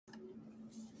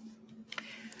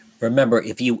Remember,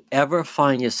 if you ever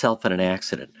find yourself in an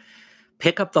accident,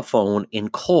 pick up the phone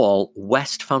and call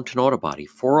West Fountain Auto Body,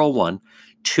 401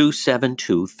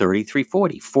 272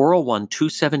 3340. 401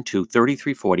 272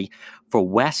 3340 for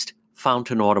West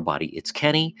Fountain Auto Body. It's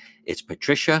Kenny, it's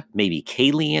Patricia, maybe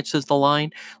Kaylee answers the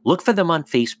line. Look for them on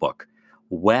Facebook,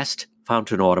 West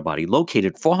Fountain Auto Body,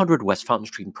 located 400 West Fountain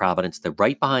Street in Providence. They're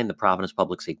right behind the Providence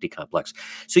Public Safety Complex.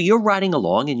 So you're riding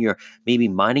along and you're maybe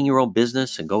minding your own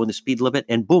business and going the speed limit,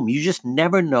 and boom, you just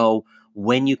never know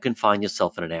when you can find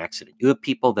yourself in an accident. You have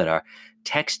people that are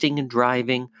texting and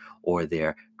driving, or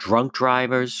they're drunk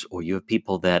drivers, or you have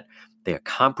people that they're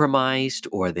compromised,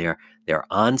 or they're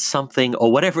on something,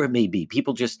 or whatever it may be.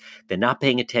 People just, they're not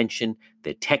paying attention.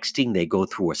 They're texting. They go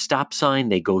through a stop sign.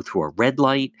 They go through a red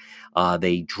light.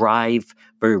 They drive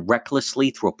very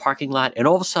recklessly through a parking lot. And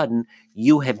all of a sudden,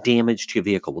 you have damage to your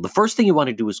vehicle. Well, the first thing you want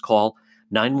to do is call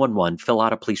 911, fill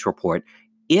out a police report.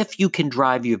 If you can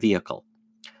drive your vehicle,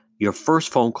 your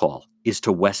first phone call is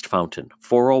to West Fountain,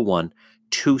 401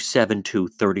 272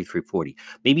 3340.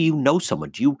 Maybe you know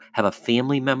someone. Do you have a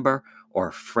family member or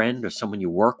a friend or someone you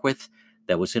work with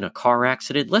that was in a car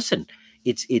accident? Listen,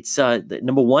 it's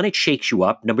number one, it shakes you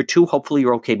up. Number two, hopefully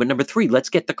you're okay. But number three, let's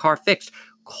get the car fixed.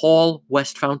 Call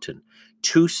West Fountain,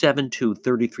 272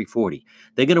 3340.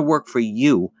 They're going to work for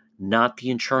you, not the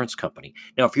insurance company.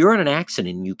 Now, if you're in an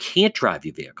accident and you can't drive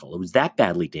your vehicle, it was that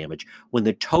badly damaged, when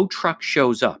the tow truck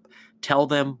shows up, tell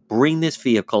them, bring this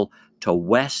vehicle to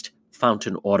West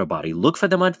Fountain Auto Body. Look for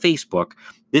them on Facebook.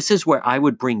 This is where I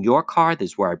would bring your car.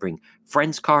 This is where I bring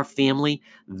friends' car, family.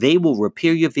 They will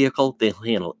repair your vehicle. They'll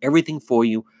handle everything for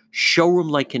you.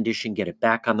 Showroom-like condition, get it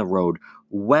back on the road.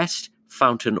 West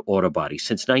Fountain Auto Body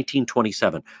since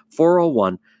 1927.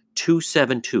 401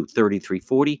 272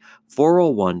 3340.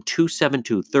 401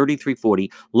 272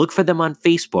 3340. Look for them on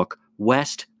Facebook,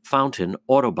 West Fountain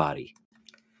Auto Body.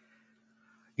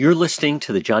 You're listening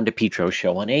to the John DePietro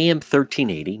Show on AM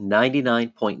 1380,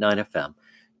 99.9 FM. You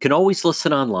can always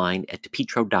listen online at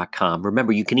DePietro.com.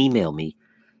 Remember, you can email me.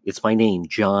 It's my name,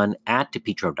 John at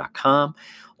DePietro.com.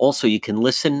 Also, you can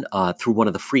listen through one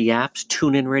of the free apps,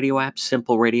 TuneIn Radio app,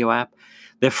 Simple Radio app.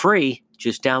 They're free.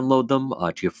 Just download them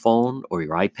to your phone or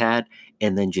your iPad,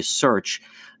 and then just search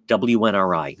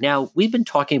WNRI. Now, we've been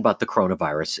talking about the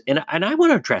coronavirus, and I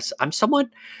want to address, I'm somewhat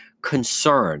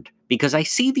concerned because I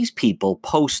see these people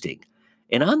posting,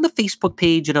 and on the Facebook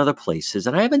page and other places,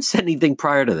 and I haven't said anything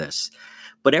prior to this,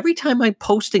 but every time I'm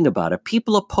posting about it,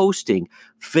 people are posting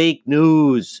fake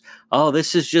news. Oh,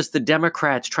 this is just the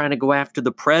Democrats trying to go after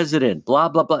the president, blah,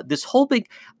 blah, blah. This whole big,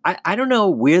 I don't know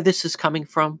where this is coming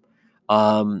from.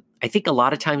 I think a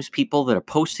lot of times people that are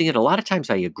posting it, a lot of times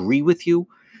I agree with you,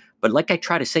 but like I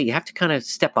try to say, you have to kind of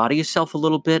step out of yourself a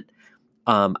little bit.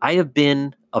 I have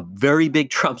been a very big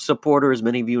Trump supporter, as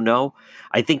many of you know.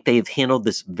 I think they've handled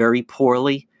this very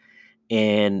poorly.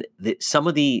 And some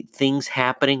of the things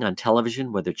happening on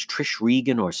television, whether it's Trish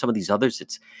Regan or some of these others,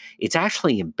 it's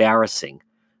actually embarrassing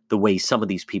the way some of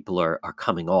these people are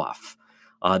coming off.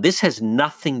 This has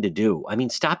nothing to do. I mean,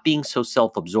 stop being so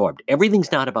self-absorbed.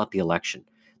 Everything's not about the election.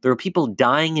 There are people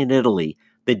dying in Italy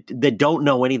that don't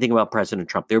know anything about President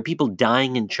Trump. There are people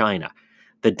dying in China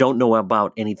that don't know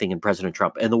about anything in President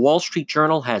Trump. And the Wall Street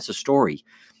Journal has a story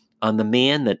on the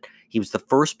man that he was the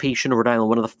first patient in Rhode Island,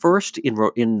 one of the first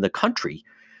in the country,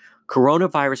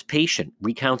 coronavirus patient,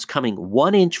 recounts coming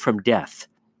 1 inch from death.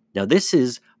 Now, this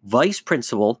is vice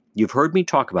principal. You've heard me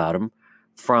talk about him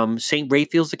from St.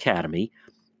 Raphael's Academy.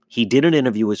 He did an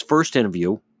interview, his first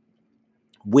interview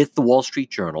with the Wall Street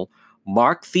Journal,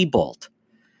 Mark Thibault.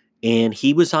 And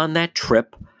he was on that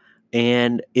trip.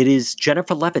 And it is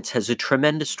Jennifer Levitz has a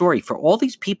tremendous story for all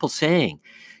these people saying,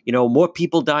 you know, more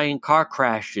people die in car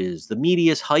crashes. The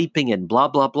media's hyping it, blah,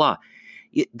 blah, blah.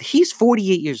 He's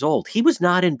 48 years old. He was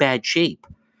not in bad shape.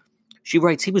 She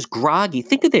writes, he was groggy.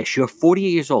 Think of this. You're 48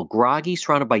 years old, groggy,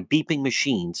 surrounded by beeping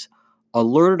machines,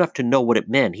 alert enough to know what it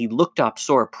meant. He looked up,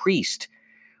 saw a priest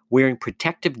wearing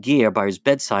protective gear by his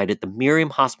bedside at the Miriam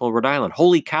Hospital, Rhode Island.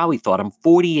 Holy cow, he thought, I'm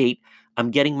 48. I'm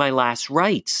getting my last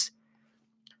rites.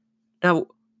 Now,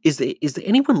 is there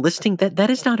anyone listening? That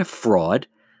is not a fraud.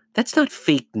 That's not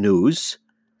fake news.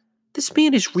 This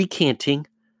man is recanting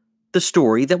the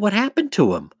story that what happened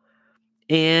to him.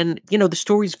 And, you know, the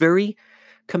story's very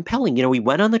compelling. You know, he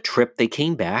went on the trip. They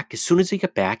came back. As soon as he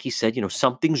got back, he said, you know,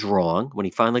 something's wrong. When he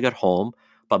finally got home,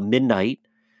 about midnight,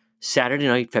 Saturday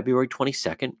night, February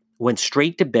 22nd, went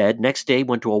straight to bed. Next day,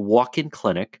 went to a walk-in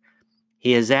clinic.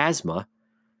 He has asthma.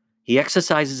 He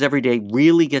exercises every day,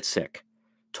 really gets sick.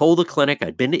 Told the clinic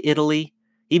I'd been to Italy,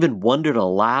 even wondered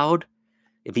aloud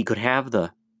if he could have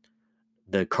the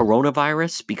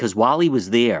coronavirus, because while he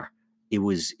was there, it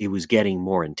was getting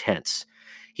more intense.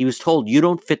 He was told, you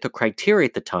don't fit the criteria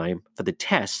at the time for the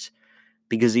test,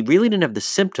 because he really didn't have the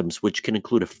symptoms, which can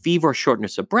include a fever or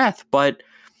shortness of breath, but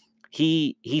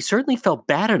he certainly felt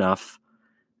bad enough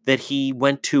that he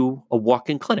went to a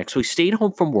walk-in clinic. So he stayed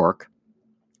home from work,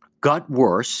 got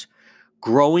worse,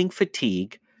 growing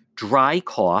fatigue, dry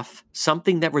cough,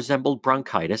 something that resembled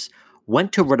bronchitis,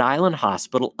 went to Rhode Island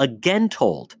Hospital, again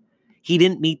told he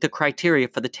didn't meet the criteria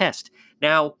for the test.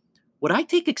 Now, what I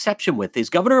take exception with is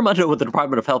Governor Raimondo with the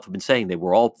Department of Health have been saying they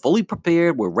were all fully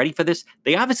prepared, we're ready for this.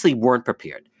 They obviously weren't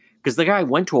prepared, because the guy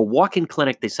went to a walk-in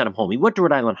clinic, they sent him home. He went to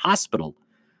Rhode Island Hospital,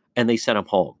 and they sent him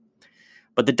home.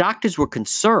 But the doctors were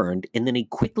concerned, and then he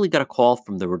quickly got a call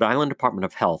from the Rhode Island Department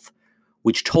of Health,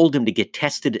 which told him to get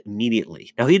tested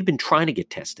immediately. Now, he had been trying to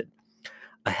get tested.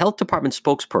 A health department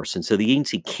spokesperson said the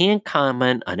agency can't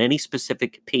comment on any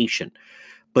specific patient,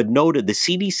 but noted the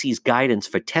CDC's guidance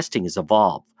for testing has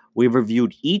evolved. We've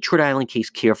reviewed each Rhode Island case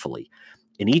carefully.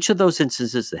 In each of those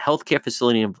instances, the healthcare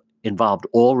facility involved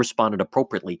all responded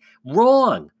appropriately.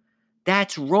 Wrong.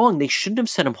 That's wrong. They shouldn't have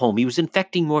sent him home. He was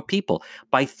infecting more people.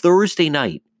 By Thursday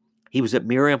night, he was at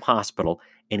Miriam Hospital,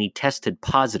 and he tested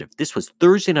positive. This was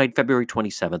Thursday night, February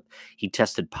 27th. He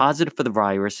tested positive for the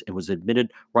virus and was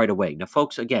admitted right away. Now,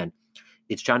 folks, again,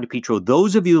 it's John DePietro.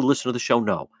 Those of you who listen to the show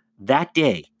know that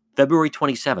day, February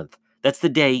 27th, that's the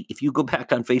day, if you go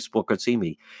back on Facebook or see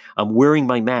me, I'm wearing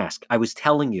my mask. I was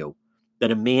telling you that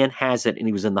a man has it and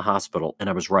he was in the hospital, and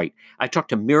I was right. I talked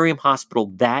to Miriam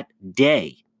Hospital that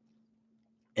day,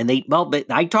 and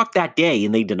I talked that day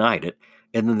and they denied it,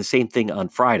 and then the same thing on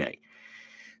Friday.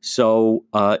 So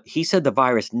he said the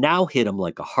virus now hit him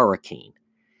like a hurricane.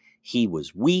 He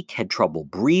was weak, had trouble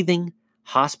breathing.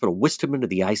 Hospital whisked him into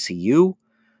the ICU.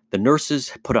 The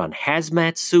nurses put on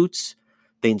hazmat suits.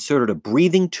 They inserted a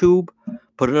breathing tube,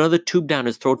 put another tube down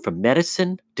his throat for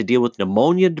medicine to deal with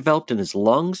pneumonia developed in his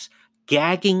lungs,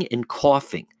 gagging and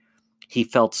coughing. He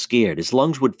felt scared. His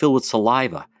lungs would fill with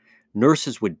saliva.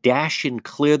 Nurses would dash in,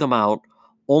 clear them out,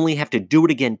 only have to do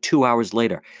it again 2 hours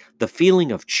later. The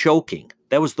feeling of choking,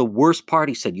 that was the worst part,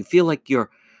 he said. You feel like you're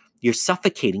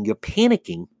suffocating, you're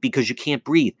panicking because you can't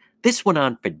breathe. This went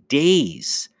on for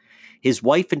days. His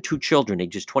wife and 2 children,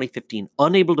 ages 20-15,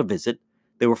 unable to visit.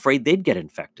 They were afraid they'd get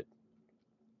infected.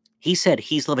 He said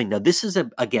he's living. Now, this is,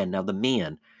 now the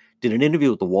man did an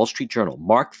interview with the Wall Street Journal,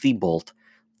 Mark Thibault,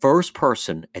 first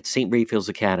person at St. Raphael's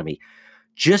Academy,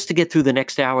 just to get through the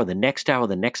next hour, the next hour,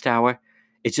 the next hour.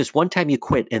 It's just one time you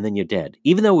quit and then you're dead.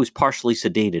 Even though he was partially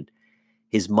sedated,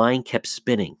 his mind kept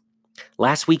spinning.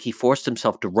 Last week, he forced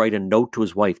himself to write a note to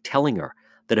his wife telling her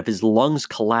that if his lungs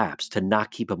collapsed, to not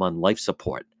keep him on life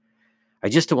support. I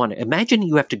just don't want to imagine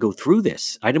you have to go through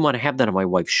this. I didn't want to have that on my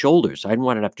wife's shoulders. I didn't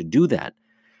want to have to do that.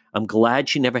 I'm glad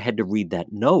she never had to read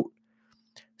that note.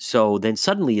 So then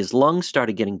suddenly his lungs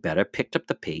started getting better, picked up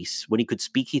the pace. When he could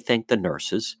speak, he thanked the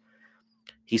nurses.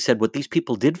 He said, what these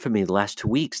people did for me the last 2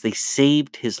 weeks, they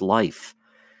saved his life.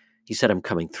 He said, I'm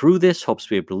coming through this, hopes to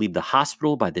be able to leave the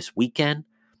hospital by this weekend.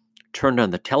 Turned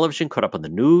on the television, caught up on the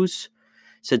news.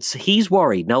 Said he's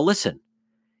worried. Now listen,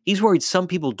 he's worried some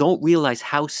people don't realize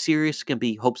how serious it can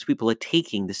be. Hopes people are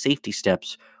taking the safety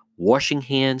steps, washing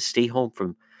hands, stay home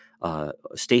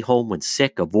when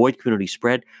sick, avoid community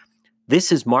spread.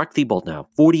 This is Mark Thibault now,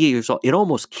 48 years old. It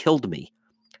almost killed me.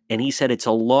 And he said, it's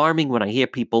alarming when I hear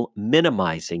people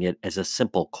minimizing it as a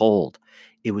simple cold.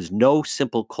 It was no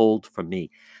simple cold for me.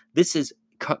 This is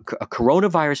a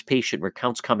coronavirus patient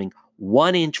recounts coming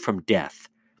 1 inch from death.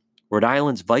 Rhode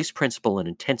Island's vice principal in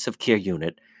intensive care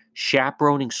unit,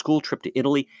 chaperoning school trip to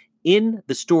Italy. In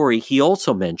the story, he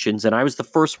also mentions, and I was the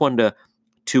first one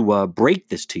to break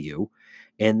this to you,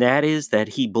 and that is that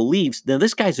he believes, now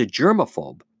this guy's a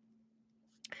germaphobe.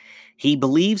 He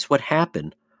believes what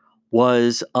happened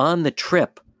was on the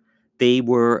trip, they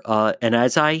were, and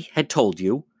as I had told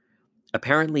you,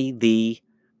 apparently the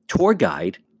tour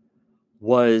guide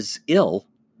was ill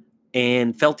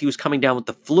and felt he was coming down with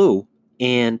the flu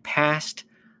and passed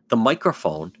the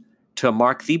microphone to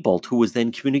Mark Thibault, who was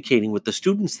then communicating with the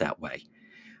students that way.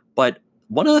 But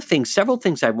one of the things, several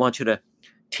things I want you to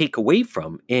take away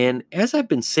from, and as I've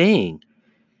been saying,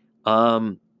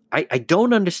 I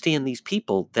don't understand these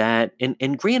people that,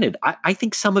 and granted, I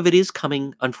think some of it is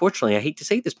coming, unfortunately, I hate to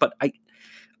say this, but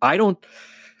I don't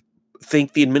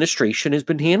think the administration has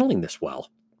been handling this well.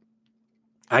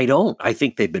 I don't. I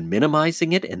think they've been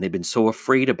minimizing it, and they've been so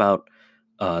afraid about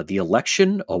the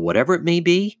election or whatever it may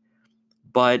be.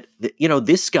 But,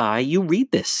 this guy, you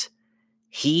read this,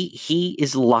 he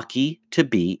is lucky to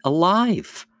be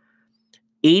alive.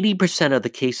 80% of the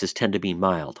cases tend to be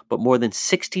mild, but more than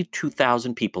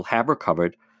 62,000 people have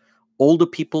recovered older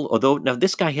people, although now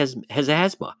this guy has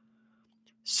asthma.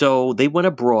 So they went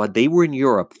abroad. They were in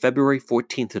Europe, February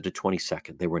 14th to the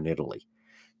 22nd. They were in Italy.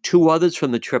 2 others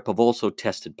from the trip have also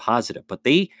tested positive, but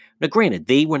now granted,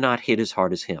 they were not hit as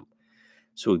hard as him.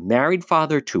 So married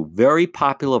father to very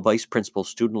popular vice principal,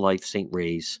 student life, St.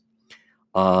 Ray's.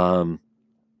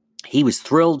 He was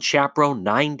thrilled, chaperone,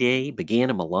 9-day, began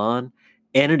in Milan,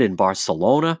 ended in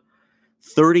Barcelona,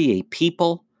 38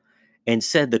 people, and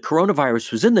said the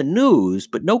coronavirus was in the news,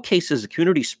 but no cases of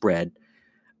community spread.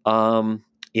 In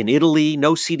Italy,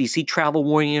 no CDC travel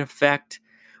warning in effect.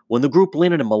 When the group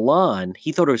landed in Milan,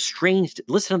 he thought it was strange,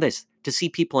 listen to this, to see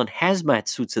people in hazmat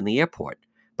suits in the airport,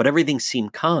 but everything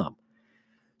seemed calm.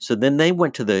 So then they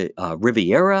went to the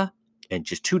Riviera and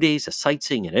just 2 days of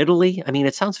sightseeing in Italy. I mean,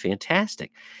 it sounds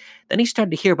fantastic. Then he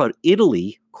started to hear about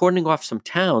Italy, cordoning off some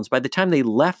towns. By the time they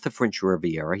left the French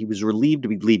Riviera, he was relieved to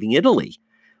be leaving Italy,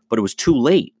 but it was too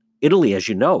late. Italy, as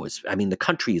you know, the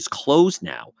country is closed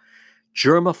now.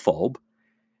 Germaphobe,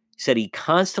 said he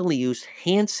constantly used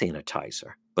hand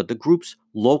sanitizer, but the group's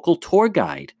local tour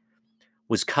guide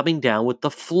was coming down with the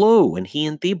flu, and he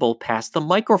and Thibault passed the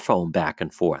microphone back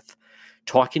and forth,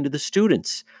 talking to the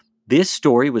students. This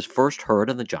story was first heard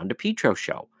on the John DePietro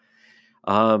show.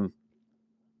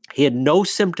 He had no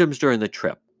symptoms during the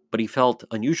trip, but he felt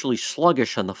unusually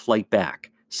sluggish on the flight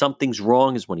back. Something's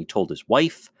wrong is when he told his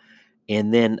wife.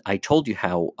 And then I told you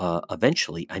how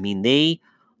eventually, they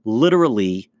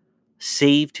literally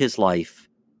saved his life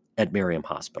at Miriam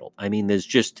Hospital. There's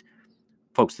just,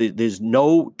 folks, there's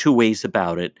no two ways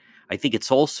about it. I think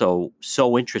it's also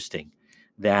so interesting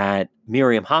that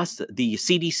Miriam Hospital, the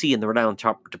CDC and the Rhode Island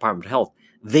Department of Health,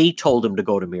 they told him to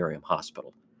go to Miriam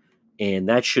Hospital. And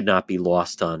that should not be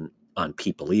lost on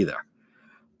people either.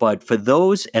 But for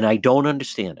those, and I don't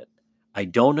understand it, I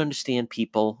don't understand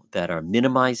people that are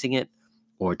minimizing it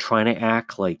or trying to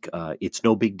act like it's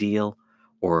no big deal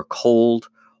or cold,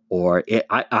 or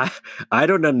I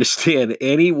don't understand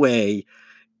any way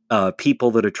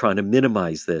people that are trying to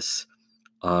minimize this.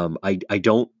 I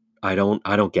don't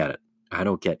get it. I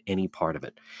don't get any part of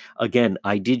it. Again,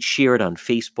 I did share it on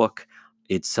Facebook.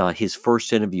 It's his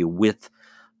first interview with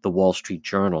the Wall Street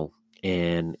Journal,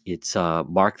 and it's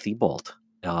Mark Thibault,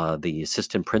 the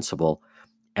assistant principal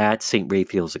at St.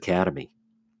 Raphael's Academy.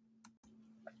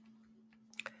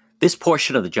 This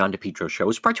portion of the John DePietro Show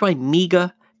is brought to you by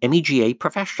MEGA, MEGA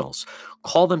Professionals.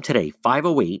 Call them today,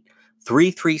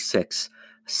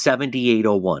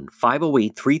 508-336-7801,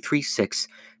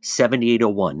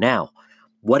 508-336-7801. Now,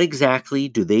 what exactly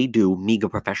do they do, MEGA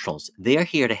Professionals? They're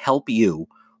here to help you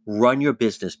run your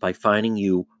business by finding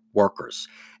you workers.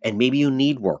 And maybe you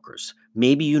need workers.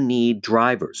 Maybe you need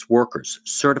drivers, workers,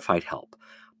 certified help,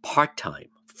 part-time,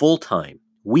 full-time,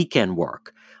 weekend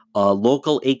work,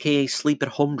 local AKA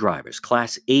sleep-at-home drivers,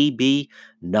 Class A, B,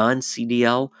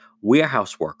 non-CDL,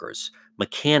 warehouse workers,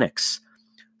 mechanics,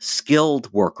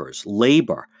 skilled workers,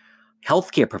 labor,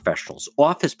 healthcare professionals,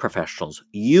 office professionals.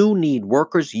 You need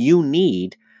workers. You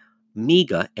need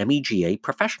MEGA, MEGA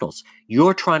Professionals.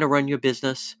 You're trying to run your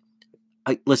business.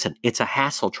 Listen, it's a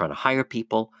hassle trying to hire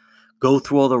people, go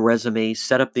through all the resumes,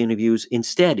 set up the interviews.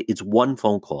 Instead, it's one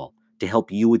phone call to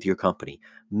help you with your company.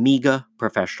 MEGA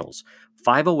Professionals,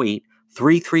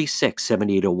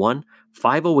 508-336-7801,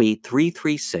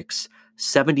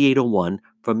 508-336-7801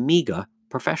 for MEGA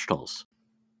Professionals.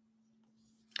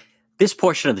 This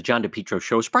portion of the John DePietro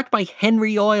Show is brought by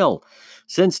Henry Oil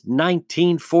since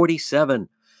 1947.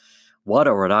 What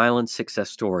a Rhode Island success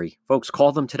story. Folks,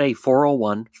 call them today,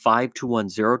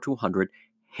 401-521-0200,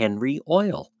 Henry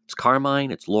Oil. It's Carmine,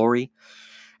 it's Lori.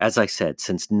 As I said,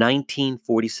 since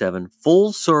 1947,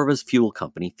 full-service fuel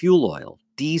company, fuel oil,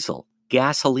 diesel,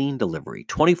 gasoline delivery,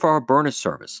 24-hour burner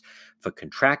service for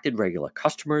contracted regular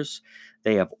customers.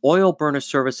 They have oil burner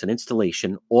service and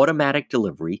installation, automatic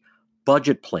delivery,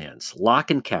 budget plans,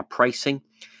 lock and cap pricing,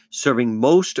 serving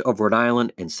most of Rhode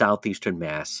Island and southeastern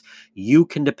Mass. You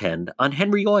can depend on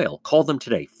Henry Oil. Call them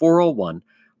today,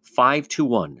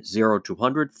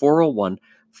 401-521-0200,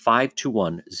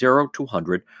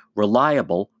 401-521-0200.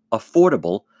 Reliable,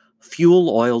 affordable fuel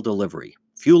oil delivery.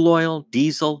 Fuel oil,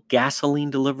 diesel,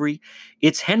 gasoline delivery.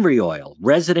 It's Henry Oil,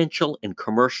 residential and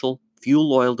commercial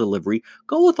fuel oil delivery.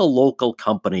 Go with a local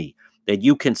company that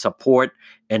you can support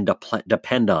and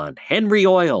depend on. Henry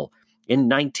Oil. In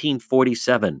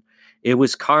 1947, it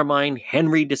was Carmine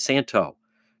Henry DeSanto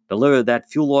delivered that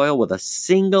fuel oil with a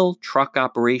single truck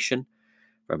operation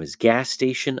from his gas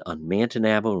station on Manton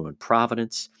Avenue in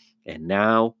Providence. And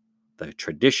now the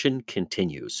tradition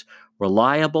continues.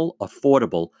 Reliable,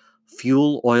 affordable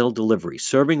fuel oil delivery,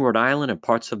 serving Rhode Island and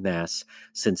parts of Mass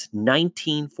since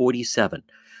 1947.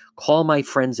 Call my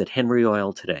friends at Henry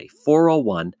Oil today,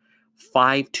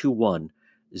 401-521-0200,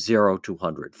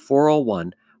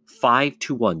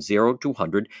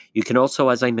 401-521-0200. You can also,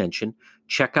 as I mentioned,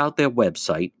 check out their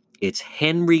website. It's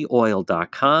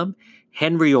henryoil.com,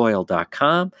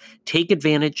 henryoil.com. Take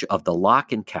advantage of the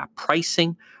lock and cap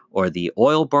pricing or the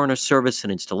oil burner service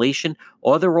and installation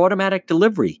or their automatic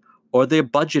delivery or their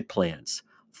budget plans.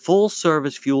 Full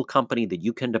service fuel company that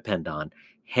you can depend on,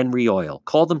 Henry Oil.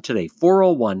 Call them today,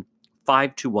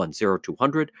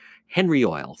 401-521-0200. Henry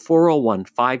Oil,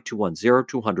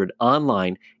 401-521-0200,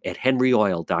 online at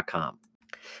henryoil.com.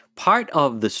 Part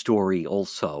of the story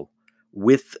also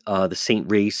with the St.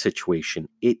 Ray's situation,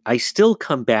 I still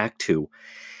come back to,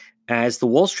 as the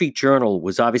Wall Street Journal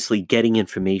was obviously getting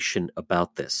information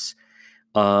about this,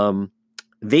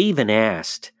 they even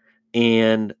asked,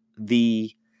 and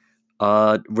the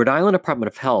Rhode Island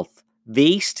Department of Health,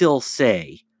 they still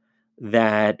say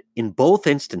that in both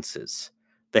instances,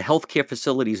 the healthcare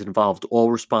facilities involved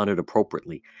all responded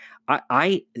appropriately.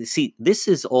 I see, this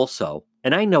is also,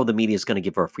 and I know the media is going to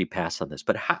give her a free pass on this,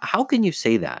 but how can you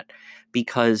say that?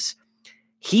 Because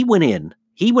he went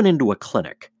into a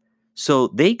clinic. So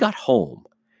they got home,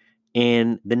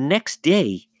 and the next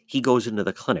day he goes into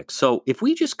the clinic. So if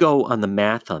we just go on the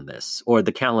math on this, or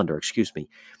the calendar, excuse me,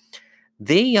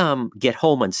 they get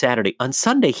home on Saturday. On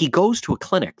Sunday, he goes to a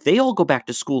clinic. They all go back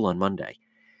to school on Monday,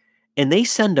 and they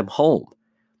send him home.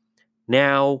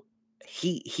 Now,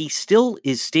 he still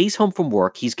stays home from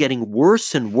work. He's getting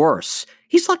worse and worse.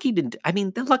 They're lucky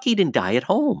he didn't die at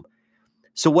home.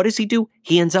 So what does he do?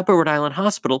 He ends up at Rhode Island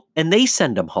Hospital, and they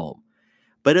send him home.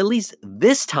 But at least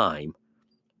this time,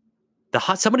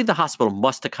 somebody at the hospital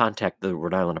must have contacted the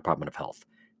Rhode Island Department of Health,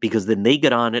 because then they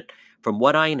get on it. From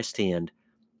what I understand,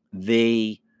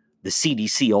 the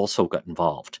CDC also got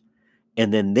involved,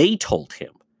 and then they told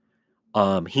him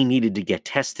he needed to get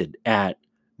tested at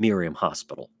Miriam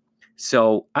Hospital.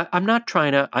 So I'm not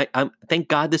trying to. Thank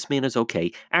God this man is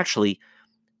okay. Actually,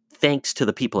 thanks to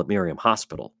the people at Miriam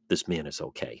Hospital, this man is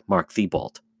okay. Mark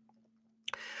Thibault.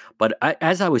 But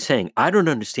as I was saying, I don't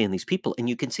understand these people, and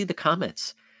you can see the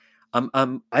comments. I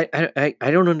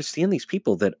don't understand these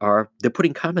people they're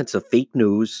putting comments of fake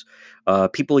news.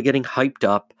 People are getting hyped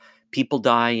up. People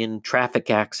die in traffic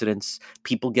accidents.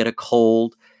 People get a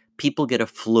cold. People get a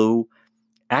flu.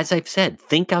 As I've said,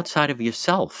 think outside of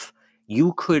yourself.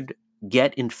 You could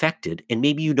get infected, and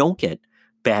maybe you don't get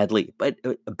badly, but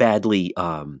it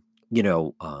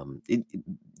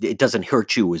doesn't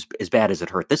hurt you as bad as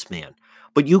it hurt this man.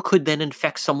 But you could then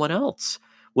infect someone else,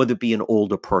 whether it be an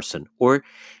older person or,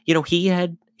 he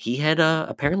had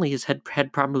apparently has had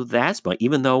problems with asthma,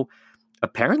 even though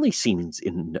apparently seems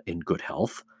in good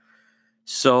health.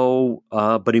 So,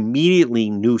 but immediately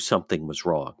knew something was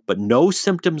wrong, but no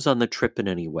symptoms on the trip in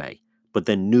any way, but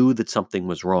then knew that something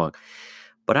was wrong.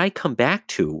 But I come back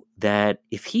to that,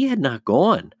 if he had not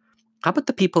gone, how about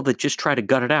the people that just try to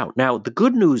gut it out? Now, the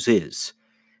good news is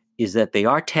that they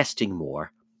are testing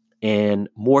more, and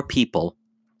more people.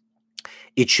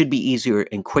 It should be easier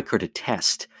and quicker to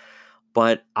test.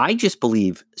 But I just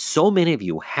believe so many of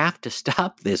you have to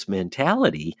stop this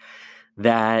mentality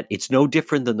that it's no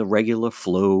different than the regular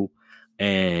flu,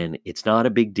 and it's not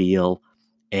a big deal,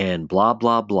 and blah,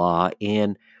 blah, blah.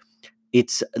 And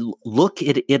look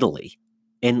at Italy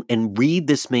and read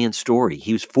this man's story.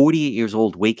 He was 48 years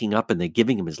old, waking up, and they're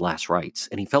giving him his last rites,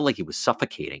 and he felt like he was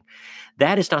suffocating.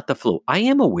 That is not the flu. I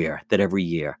am aware that every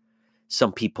year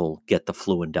some people get the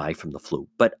flu and die from the flu,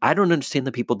 but I don't understand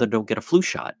the people that don't get a flu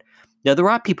shot. Now, there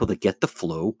are people that get the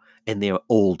flu, and they're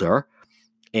older,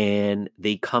 and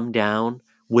they come down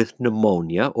with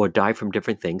pneumonia or die from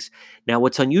different things. Now,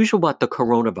 what's unusual about the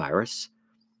coronavirus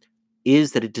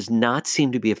is that it does not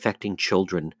seem to be affecting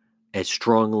children as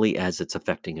strongly as it's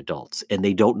affecting adults, and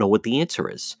they don't know what the answer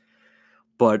is.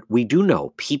 But we do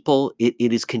know people, it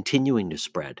is continuing to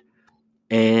spread.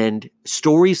 And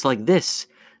stories like this,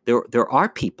 there are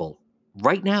people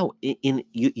right now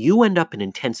you end up in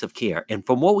intensive care, and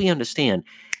from what we understand,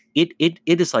 it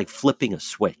is like flipping a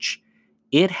switch.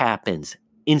 It happens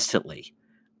instantly,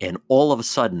 and all of a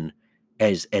sudden,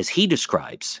 as he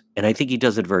describes, and I think he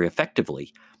does it very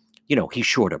effectively, he's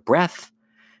short of breath,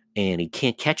 and he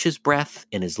can't catch his breath,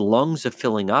 and his lungs are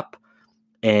filling up,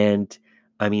 and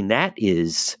I mean, that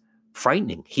is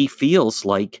frightening. He feels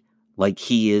like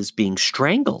he is being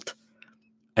strangled.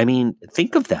 I mean,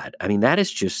 think of that. I mean, that is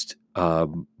just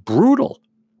brutal.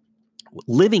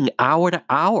 Living hour to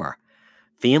hour.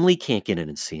 Family can't get in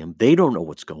and see him. They don't know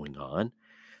what's going on.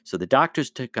 So the doctors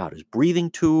took out his breathing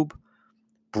tube,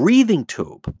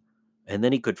 and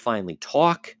then he could finally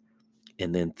talk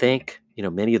and then think,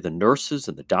 many of the nurses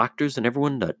and the doctors and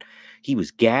everyone that he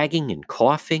was gagging and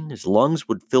coughing. His lungs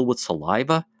would fill with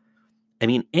saliva. I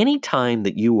mean, anytime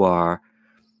that you are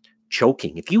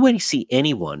choking, if you see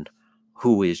anyone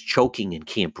who is choking and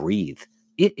can't breathe,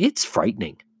 it's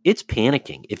frightening. It's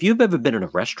panicking. If you've ever been in a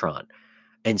restaurant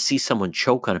and see someone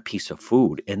choke on a piece of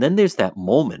food, and then there's that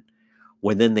moment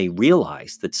when then they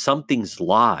realize that something's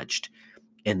lodged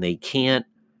and they can't,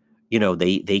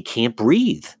 they can't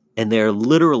breathe and they're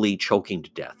literally choking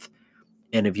to death.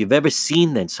 And if you've ever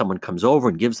seen then someone comes over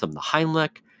and gives them the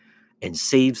Heimlich and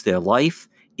saves their life,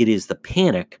 it is the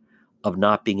panic of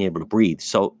not being able to breathe.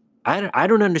 So I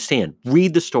don't understand.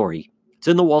 Read the story. It's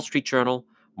in the Wall Street Journal.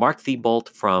 Mark Thibault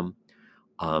from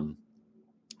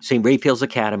St. Raphael's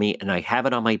Academy, and I have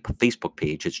it on my Facebook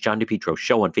page. It's John DePetro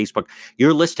Show on Facebook.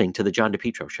 You're listening to the John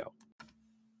DePetro Show.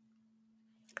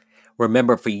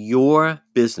 Remember, for your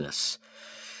business,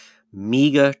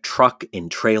 MEGA Truck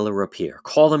and Trailer Repair.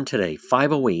 Call them today,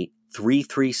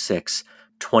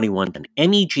 508-336-2110.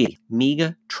 MEG,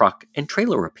 MEGA Truck and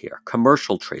Trailer Repair.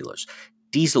 Commercial trailers,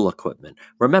 diesel equipment.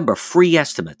 Remember, free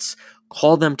estimates.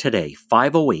 Call them today,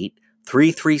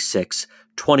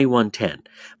 508-336-2110.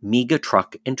 MEGA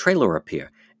Truck and Trailer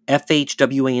Repair.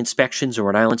 FHWA inspections or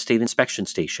an Island State inspection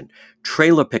station.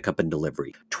 Trailer pickup and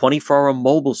delivery. 24-hour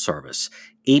mobile service.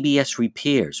 ABS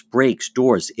repairs, brakes,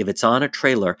 doors. If it's on a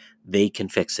trailer, they can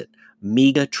fix it.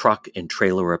 MEGA Truck and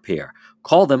Trailer Repair.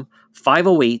 Call them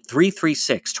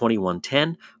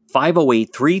 508-336-2110.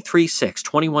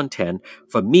 508-336-2110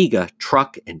 for MEGA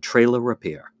Truck and Trailer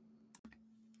Repair.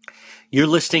 You're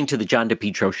listening to the John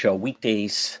DePetro Show,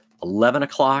 weekdays 11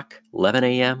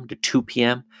 a.m. to 2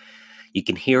 p.m. You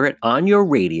can hear it on your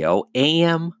radio,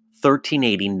 AM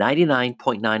 1380,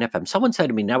 99.9 FM. Someone said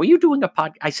to me, now, are you doing a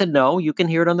podcast? I said, no, you can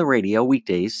hear it on the radio,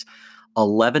 weekdays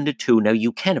 11 to 2. Now,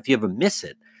 you can, if you ever miss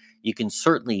it, you can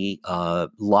certainly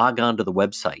log on to the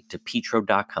website,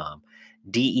 depetro.com,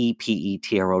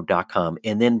 DEPETRO.com.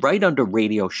 And then right under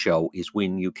radio show is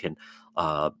when you can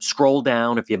scroll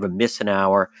down if you ever miss an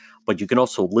hour. But you can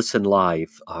also listen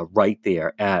live right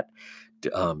there at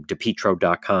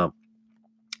depetro.com.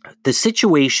 The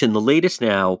situation, the latest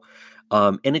now,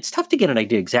 and it's tough to get an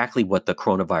idea exactly what the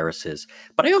coronavirus is,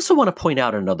 but I also want to point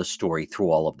out another story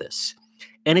through all of this.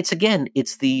 And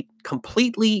it's the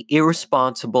completely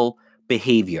irresponsible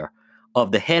behavior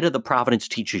of the head of the Providence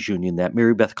Teachers Union, that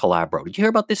Mary Beth Calabro. Did you hear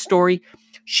about this story?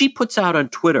 She puts out on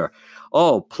Twitter,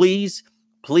 oh, please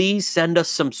send us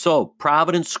some soap.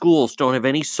 Providence schools don't have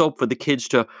any soap for the kids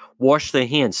to wash their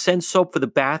hands. Send soap for the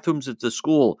bathrooms at the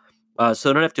school so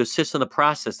they don't have to assist in the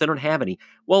process. They don't have any.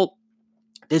 Well,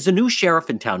 there's a new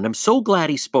sheriff in town, and I'm so glad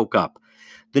he spoke up.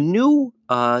 The new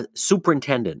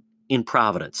superintendent in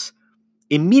Providence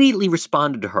immediately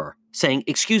responded to her saying,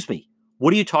 excuse me,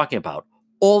 what are you talking about?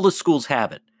 All the schools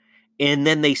have it. And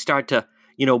then they start to,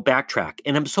 backtrack.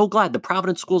 And I'm so glad the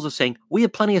Providence schools are saying, we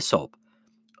have plenty of soap.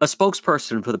 A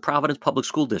spokesperson for the Providence Public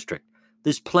School District,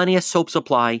 there's plenty of soap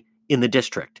supply in the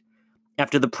district.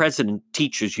 After the president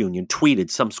teachers union tweeted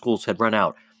some schools had run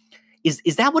out. Is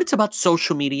that what it's about,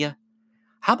 social media?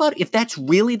 How about if that's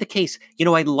really the case?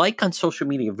 I like on social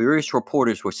media, various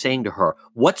reporters were saying to her,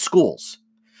 what schools?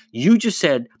 You just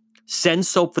said, send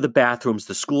soap for the bathrooms.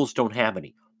 The schools don't have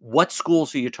any. What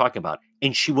schools are you talking about?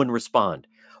 And she wouldn't respond.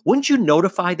 Wouldn't you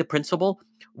notify the principal?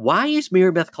 Why is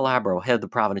Mary Beth Calabro head of the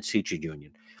Providence Teachers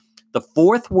Union, the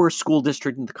fourth worst school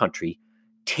district in the country,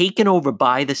 taken over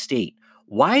by the state?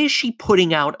 Why is she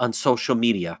putting out on social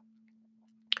media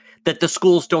that the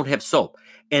schools don't have soap?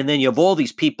 And then you have all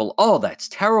these people, oh, that's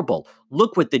terrible.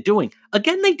 Look what they're doing.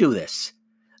 Again, they do this.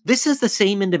 This is the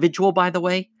same individual, by the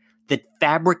way, that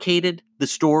fabricated the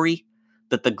story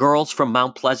that the girls from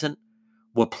Mount Pleasant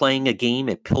were playing a game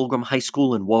at Pilgrim High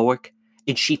School in Warwick.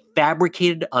 And she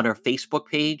fabricated on her Facebook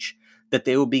page that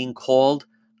they were being called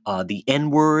the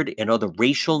N-word and other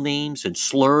racial names and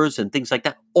slurs and things like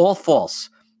that. All false.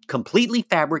 Completely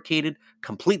fabricated,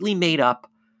 completely made up.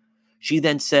 She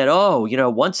then said, oh,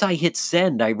 once I hit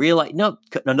send, I realized, no,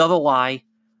 another lie.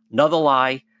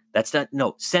 That's not,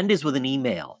 no, send is with an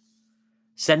email.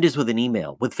 Send is with an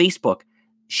email. With Facebook,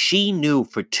 she knew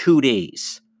for 2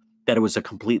 days that it was a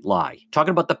complete lie.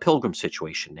 Talking about the Pilgrim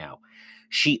situation now.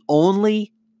 She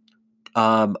only,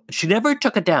 she never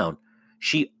took it down.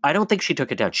 I don't think she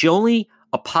took it down. She only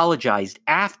apologized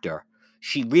after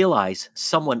she realized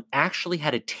someone actually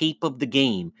had a tape of the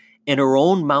game and her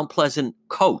own Mount Pleasant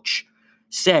coach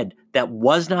said that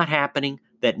was not happening,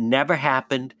 that never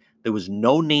happened. There was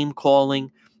no name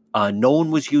calling. No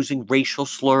one was using racial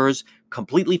slurs,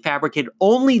 completely fabricated.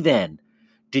 Only then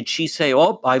did she say,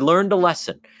 oh, I learned a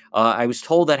lesson. I was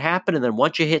told that happened. And then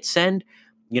once you hit send,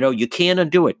 You can't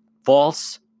undo it.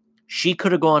 False. She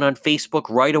could have gone on Facebook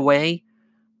right away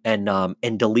and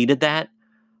deleted that.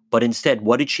 But instead,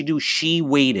 what did she do? She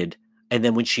waited. And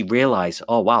then when she realized,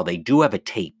 oh, wow, they do have a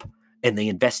tape, and they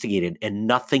investigated and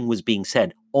nothing was being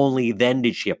said, only then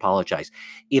did she apologize.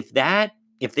 If they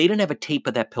didn't have a tape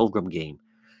of that Pilgrim game,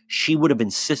 she would have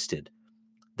insisted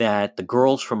that the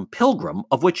girls from Pilgrim,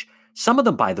 of which some of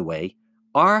them, by the way,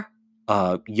 are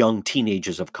young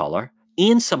teenagers of color,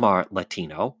 and some are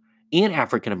Latino and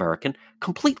African American,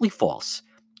 completely false,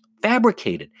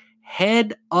 fabricated,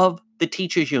 head of the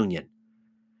teachers union,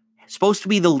 supposed to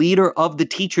be the leader of the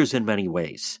teachers in many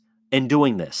ways, and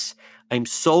doing this. I'm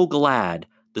so glad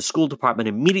the school department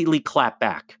immediately clapped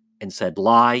back and said,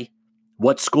 lie.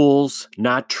 What schools?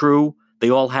 Not true. They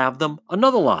all have them.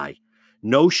 Another lie.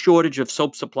 No shortage of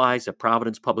soap supplies at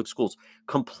Providence Public Schools.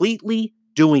 Completely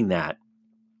doing that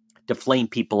to flame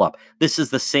people up. This is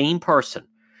the same person.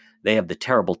 They have the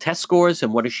terrible test scores,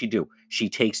 and what does she do? She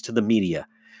takes to the media.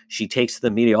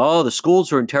 Oh, the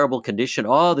schools are in terrible condition.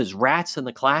 Oh, there's rats in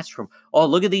the classroom. Oh,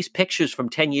 look at these pictures from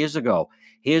 10 years ago.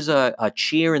 Here's a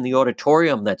chair in the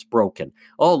auditorium that's broken.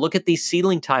 Oh, look at these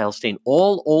ceiling tiles stained.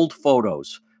 All old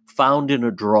photos found in a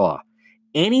drawer.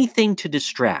 Anything to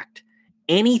distract.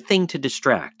 This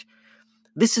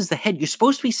is the head. You're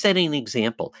supposed to be setting an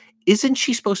example. Isn't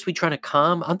she supposed to be trying to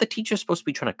aren't the teachers supposed to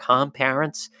be trying to calm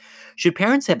parents? Should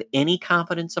parents have any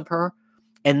confidence of her?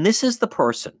 And this is the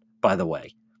person, by the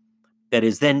way, that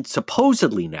is then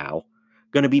supposedly now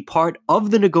going to be part of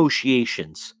the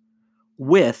negotiations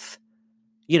with,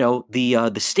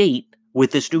 the state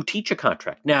with this new teacher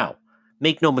contract. Now,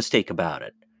 make no mistake about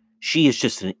it. She is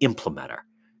just an implementer.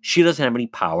 She doesn't have any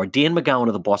power. Dan McGowan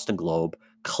of the Boston Globe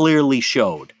clearly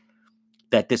showed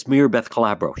that this Mirabeth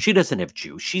Calabro, she doesn't have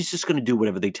juice. She's just going to do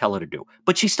whatever they tell her to do.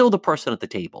 But she's still the person at the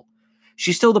table.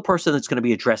 She's still the person that's going to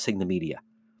be addressing the media.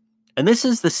 And this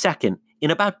is the second,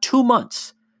 in about 2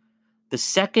 months, the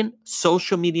second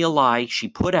social media lie she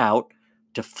put out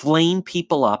to flame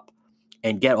people up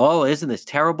and get, oh, isn't this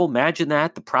terrible? Imagine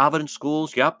that. The Providence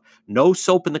schools, yep, no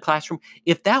soap in the classroom.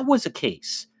 If that was a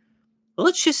case,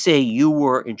 let's just say you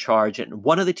were in charge and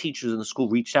one of the teachers in the school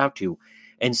reached out to you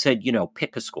and said,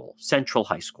 pick a school, Central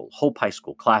High School, Hope High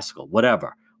School, Classical,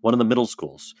 whatever, one of the middle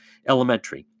schools,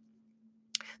 elementary.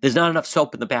 There's not enough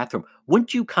soap in the bathroom.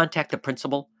 Wouldn't you contact the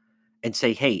principal and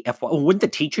say, hey, wouldn't the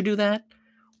teacher do that?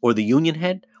 Or the union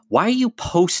head? Why are you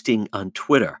posting on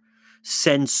Twitter,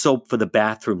 send soap for the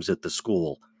bathrooms at the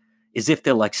school, as if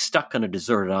they're like stuck on a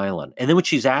deserted island? And then when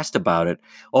she's asked about it,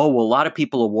 oh, well, a lot of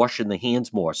people are washing their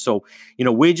hands more. So,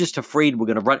 we're just afraid we're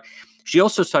going to run. She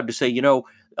also started to say,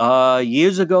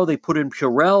 years ago they put in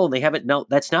Purell and they haven't. No,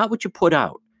 that's not what you put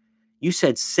out. You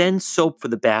said send soap for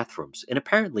the bathrooms. And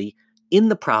apparently in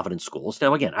the Providence schools,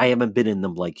 now again, I haven't been in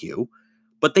them like you,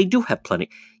 but they do have plenty.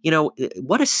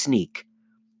 What a sneak.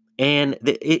 And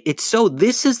it's so,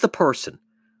 this is the person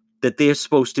that they're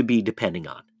supposed to be depending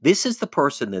on. This is the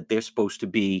person that they're supposed to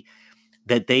be,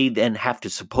 that they then have to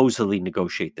supposedly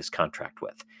negotiate this contract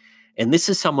with. And this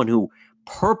is someone who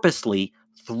purposely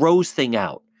throws things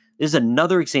out. This is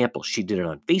another example. She did it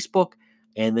on Facebook,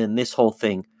 and then this whole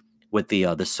thing with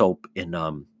the soap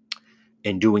and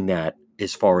doing that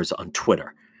as far as on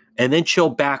Twitter. And then she'll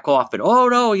back off and, oh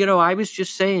no, I was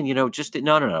just saying, no.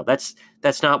 That's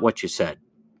not what you said.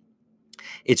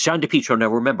 It's John DePetro. Now,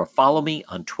 remember, follow me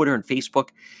on Twitter and Facebook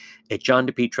at John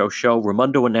DePetro Show.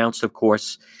 Raimondo announced, of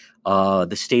course,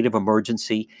 the state of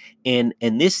emergency. And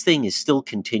this thing is still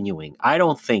continuing. I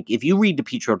don't think, if you read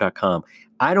DePetro.com,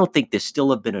 I don't think there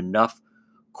still have been enough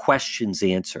questions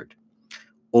answered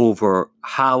over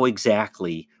how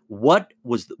exactly, what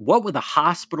were the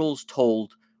hospitals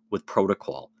told with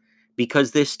protocol?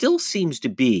 Because there still seems to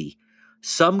be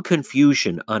some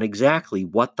confusion on exactly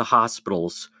what the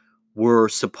hospitals were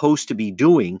supposed to be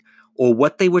doing, or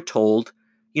what they were told,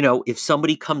 if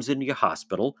somebody comes into your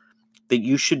hospital, that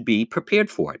you should be prepared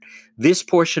for it. This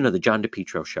portion of the John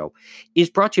DePetro Show is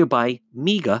brought to you by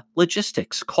MEGA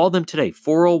Logistics. Call them today,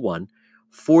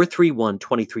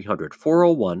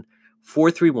 401-431-2300,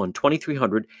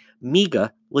 401-431-2300,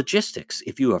 MEGA Logistics.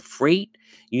 If you have freight,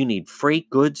 you need freight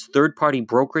goods, third-party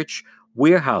brokerage,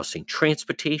 warehousing,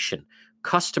 transportation,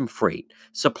 custom freight,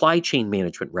 supply chain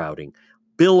management routing,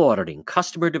 bill auditing,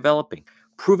 customer developing,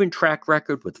 proven track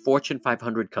record with Fortune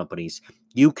 500 companies,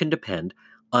 you can depend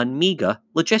on MEGA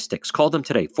Logistics. Call them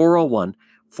today,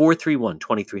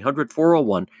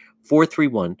 401-431-2300,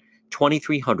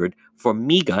 401-431-2300 for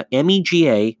MEGA,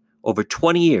 MEGA, over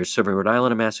 20 years serving Rhode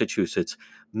Island and Massachusetts,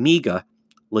 MEGA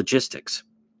Logistics.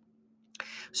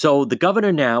 So the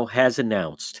governor now has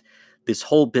announced this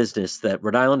whole business that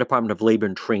Rhode Island Department of Labor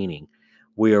and Training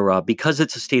where because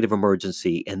it's a state of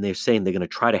emergency and they're saying they're going to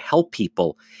try to help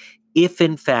people if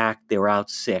in fact they're out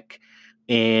sick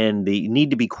and they need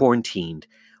to be quarantined.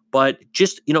 But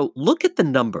just, look at the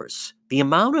numbers. The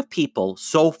amount of people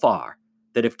so far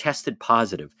that have tested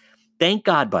positive. Thank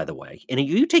God, by the way. And if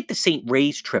you take the St.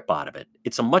 Ray's trip out of it,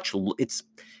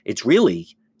 it's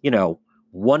really,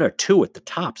 one or two at the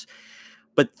tops.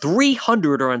 But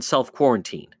 300 are on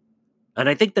self-quarantine. And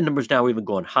I think the number's now even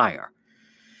going higher.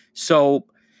 So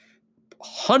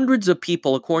hundreds of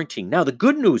people are quarantined. Now, the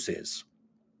good news is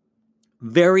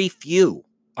very few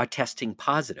are testing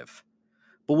positive.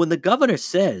 But when the governor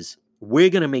says, we're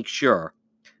going to make sure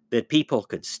that people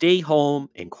can stay home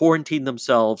and quarantine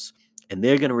themselves, and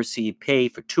they're going to receive pay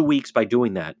for 2 weeks by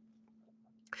doing that,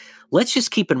 let's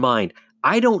just keep in mind,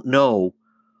 I don't know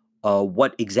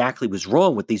what exactly was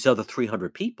wrong with these other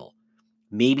 300 people.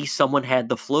 Maybe someone had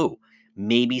the flu.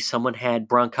 Maybe someone had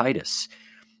bronchitis.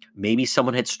 Maybe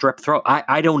someone had strep throat.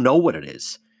 I don't know what it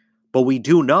is. But we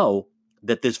do know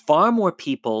that there's far more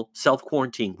people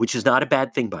self-quarantining, which is not a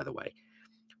bad thing, by the way,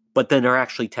 but then they're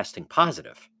actually testing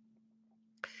positive.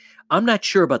 I'm not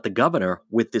sure about the governor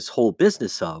with this whole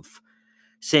business of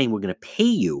saying we're going to pay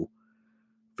you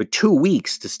for 2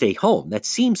 weeks to stay home. That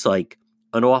seems like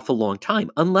an awful long time,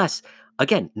 unless,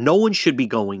 again, no one should be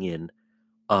going into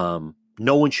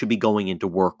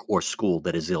work or school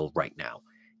that is ill right now.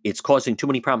 It's causing too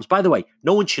many problems. By the way,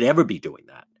 no one should ever be doing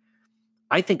that.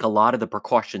 I think a lot of the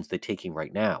precautions they're taking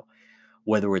right now,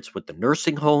 whether it's with the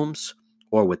nursing homes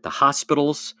or with the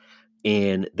hospitals,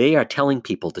 and they are telling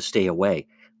people to stay away,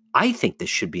 I think this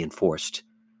should be enforced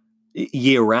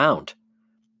year round.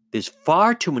 There's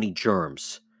far too many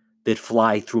germs that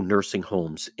fly through nursing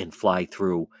homes and fly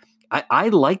through. I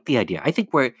like the idea. I think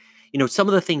some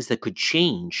of the things that could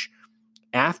change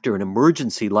after an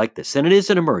emergency like this, and it is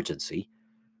an emergency,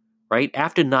 right?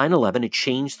 After 9/11, it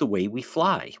changed the way we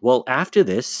fly. Well, after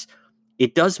this,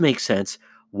 it does make sense.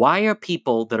 Why are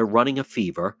people that are running a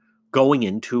fever going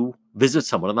in to visit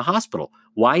someone in the hospital?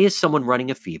 Why is someone running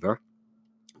a fever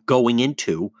going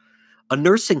into a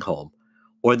nursing home?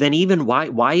 Or then even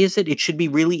why is it should be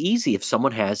really easy if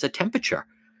someone has a temperature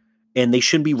and they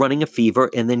shouldn't be running a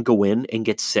fever and then go in and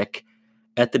get sick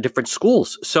at the different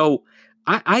schools. So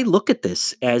I look at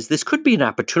this as this could be an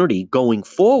opportunity going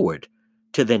forward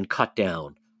to then cut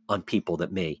down on people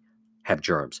that may have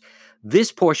germs.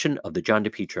 This portion of the John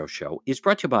DePietro Show is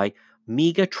brought to you by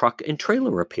Mega Truck and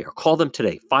Trailer Repair. Call them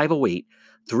today,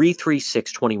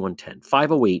 508-336-2110.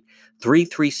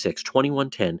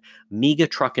 508-336-2110. Mega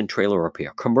Truck and Trailer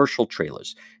Repair. Commercial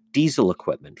trailers, diesel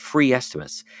equipment, free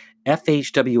estimates,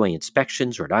 FHWA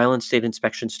inspections, Rhode Island State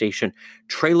Inspection Station,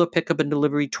 trailer pickup and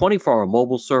delivery, 24-hour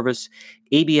mobile service,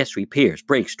 ABS repairs,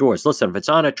 brakes, doors. Listen, if it's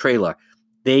on a trailer,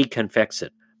 they can fix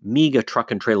it. Mega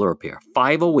Truck and Trailer Repair.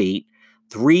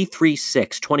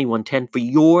 508-336-2110 for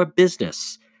your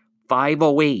business.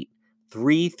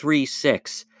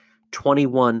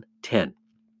 508-336-2110.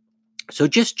 So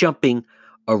just jumping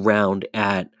around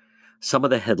at some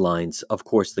of the headlines, of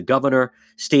course, the governor,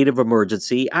 state of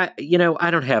emergency. I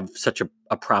don't have such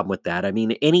a problem with that. I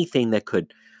mean, anything that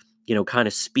could, kind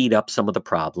of speed up some of the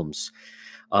problems.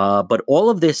 But all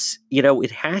of this,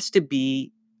 it has to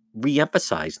be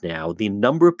reemphasized now, the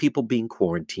number of people being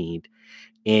quarantined.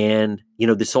 And,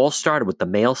 this all started with the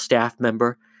male staff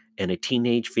member and a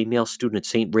teenage female student at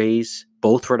St. Ray's,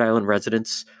 both Rhode Island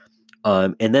residents.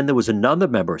 And then there was another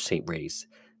member of St. Ray's.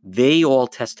 They all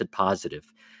tested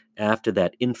positive after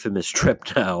that infamous trip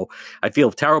now. I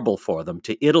feel terrible for them,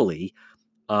 to Italy.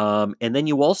 And then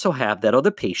you also have that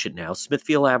other patient now,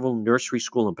 Smithfield Avenue Nursery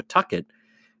School in Pawtucket,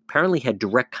 apparently had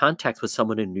direct contact with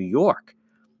someone in New York.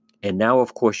 And now,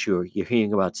 of course, you're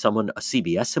hearing about someone, a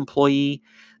CBS employee.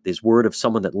 There's word of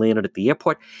someone that landed at the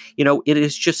airport. It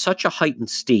is just such a heightened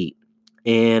state.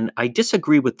 And I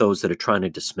disagree with those that are trying to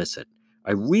dismiss it.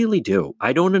 I really do.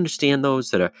 I don't understand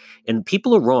those that are, and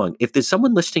people are wrong. If there's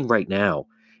someone listening right now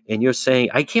and you're saying,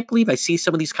 I can't believe I see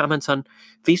some of these comments on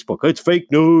Facebook. It's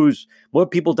fake news. More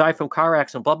people die from car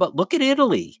accidents, blah, blah. Look at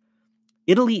Italy.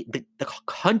 Italy, the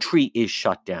country is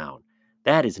shut down.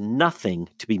 That is nothing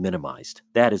to be minimized.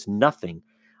 That is nothing.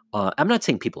 I'm not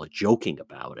saying people are joking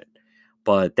about it,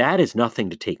 but that is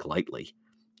nothing to take lightly.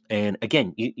 And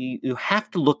again, you have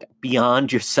to look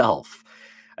beyond yourself.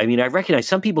 I mean, I recognize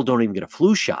some people don't even get a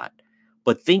flu shot,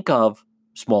 but think of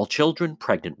small children,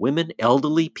 pregnant women,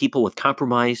 elderly, people with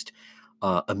compromised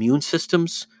immune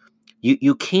systems.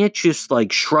 You can't just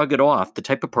shrug it off, the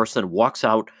type of person that walks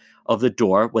out of the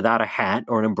door without a hat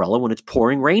or an umbrella when it's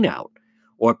pouring rain out,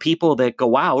 or people that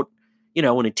go out, in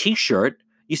a t-shirt.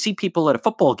 You see people at a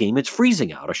football game, it's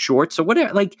freezing out, or shorts or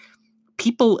whatever.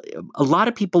 a lot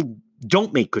of people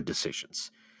don't make good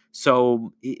decisions.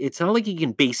 So it's not like you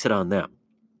can base it on them.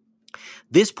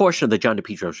 This portion of the John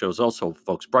DePetro Show is also,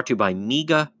 folks, brought to you by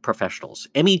MEGA Professionals,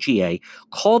 MEGA.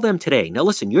 Call them today. Now,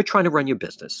 listen, you're trying to run your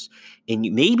business, and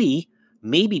maybe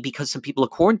because some people are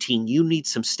quarantined, you need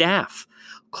some staff.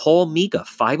 Call MEGA,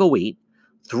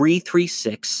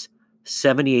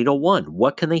 508-336-7801.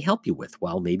 What can they help you with?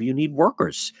 Well, maybe you need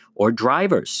workers or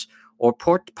drivers or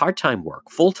part-time work,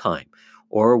 full-time,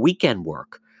 or weekend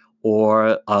work,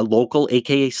 or local,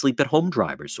 aka sleep-at-home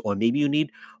drivers, or maybe you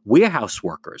need warehouse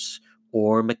workers,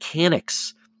 or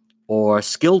mechanics, or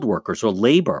skilled workers, or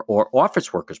labor, or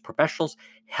office workers, professionals,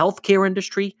 healthcare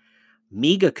industry.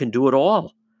 MEGA can do it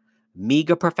all.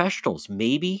 MEGA Professionals.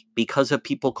 Maybe because of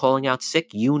people calling out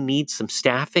sick, you need some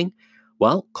staffing.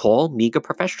 Well, call MEGA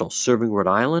Professionals, serving Rhode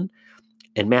Island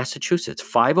and Massachusetts.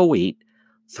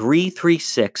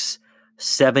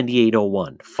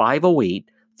 508-336-7801.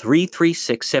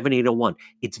 508-336-7801.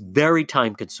 It's very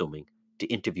time consuming to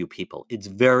interview people. It's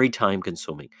very time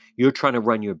consuming. You're trying to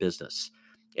run your business.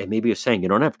 And maybe you're saying you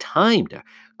don't have time to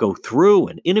go through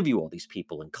and interview all these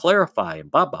people and clarify and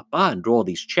and do all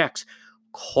these checks.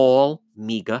 Call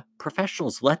MEGA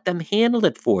Professionals. Let them handle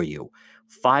it for you.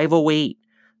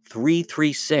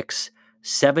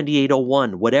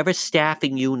 508-336-7801. Whatever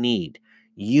staffing you need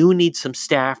some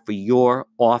staff for your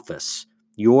office,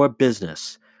 your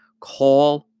business.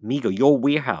 Call MEGA, your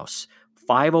warehouse.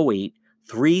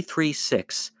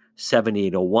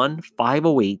 508-336-7801.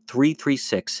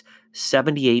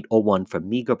 508-336-7801 for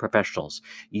MEGA Professionals.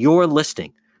 You're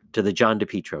listening to The John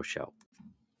DePetro Show.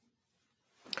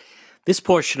 This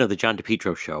portion of The John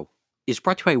DePetro Show is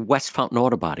brought to you by West Fountain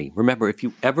Auto Body. Remember, if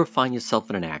you ever find yourself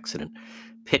in an accident,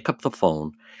 pick up the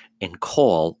phone and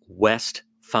call West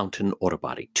Fountain Auto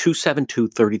Body,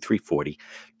 272-3340,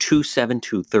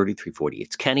 272-3340.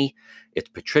 It's Kenny, it's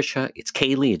Patricia, it's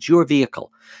Kaylee, it's your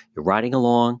vehicle. You're riding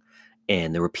along,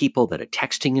 and there are people that are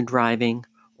texting and driving,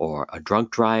 or a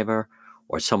drunk driver,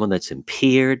 or someone that's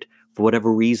impaired for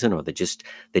whatever reason, or they're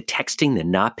texting, they're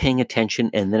not paying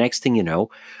attention, and the next thing you know,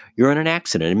 you're in an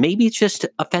accident. And maybe it's just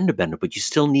a fender bender, but you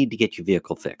still need to get your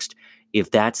vehicle fixed.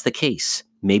 If that's the case,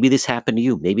 maybe this happened to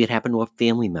you. Maybe it happened to a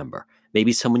family member.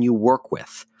 Maybe someone you work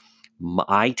with.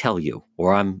 I tell you,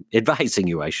 or I'm advising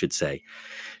you, I should say,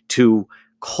 to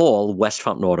call West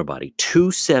Fountain Auto Body,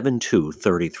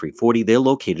 272-3340. They're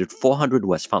located at 400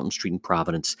 West Fountain Street in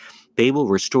Providence. They will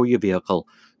restore your vehicle,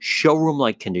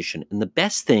 showroom-like condition. And the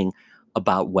best thing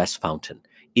about West Fountain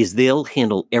is they'll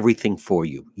handle everything for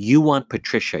you. You want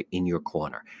Patricia in your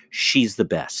corner. She's the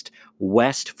best.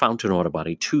 West Fountain Auto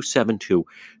Body,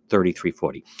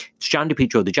 272-3340. It's John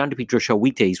DePetro, The John DePetro Show,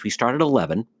 weekdays. We start at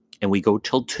 11 and we go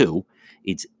till 2.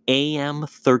 It's AM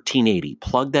 1380.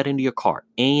 Plug that into your car.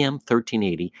 AM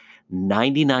 1380,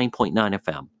 99.9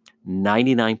 FM.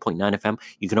 99.9 FM.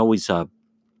 You can always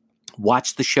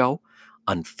watch the show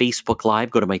on Facebook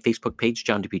Live. Go to my Facebook page,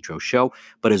 John DePetro Show.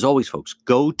 But as always, folks,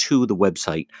 go to the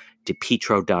website,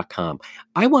 depetro.com.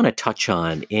 I want to touch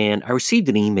on, and I received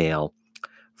an email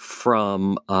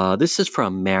from, this is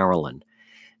from Marilyn,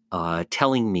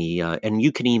 telling me, and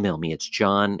you can email me, it's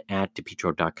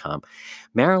john@depetro.com.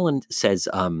 Marilyn says,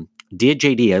 Dear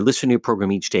JD, I listen to your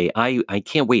program each day. I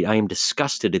can't wait. I am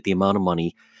disgusted at the amount of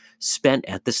money spent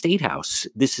at the State House.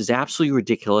 This is absolutely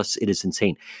ridiculous. It is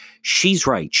insane. She's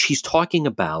right. She's talking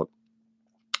about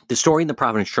the story in the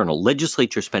Providence Journal.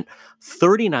 Legislature spent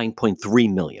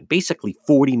 $39.3 million, basically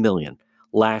 $40 million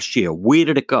last year. Where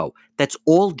did it go? That's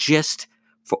all just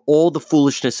for all the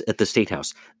foolishness at the State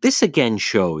House. This again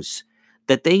shows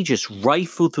that they just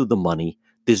rifle through the money.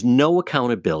 There's no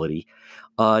accountability.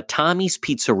 Tommy's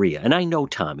Pizzeria, and I know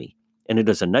Tommy, and he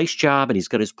does a nice job, and he's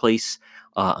got his place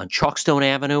on Chalkstone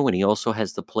Avenue, and he also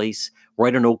has the place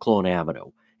right on Oak Lawn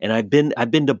Avenue. And I've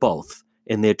been to both,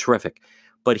 and they're terrific.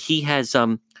 But he has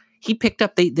he picked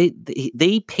up, they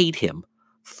paid him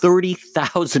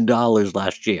 $30,000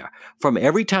 last year. From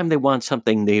every time they want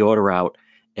something, they order out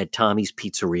at Tommy's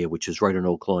Pizzeria, which is right on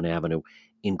Oak Lawn Avenue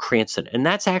in Cranston. And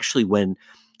that's actually when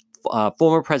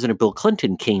former President Bill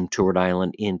Clinton came to Rhode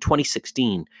Island in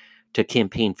 2016 to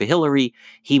campaign for Hillary.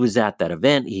 He was at that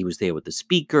event. He was there with the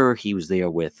speaker. He was there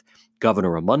with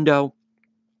Governor Raimondo.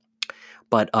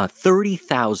 But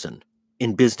 $30,000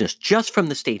 in business just from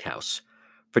the State House.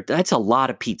 That's a lot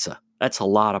of pizza. That's a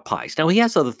lot of pies. Now, he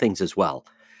has other things as well,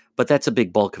 but that's a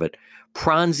big bulk of it.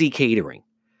 Pronzi Catering.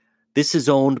 This is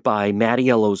owned by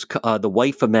Mattiello's, the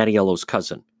wife of Mattiello's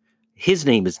cousin. His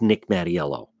name is Nick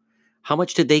Mattiello. How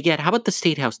much did they get? How about the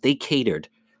State House? They catered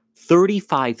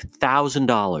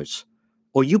 $35,000,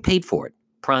 or you paid for it.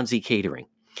 Pronzi Catering.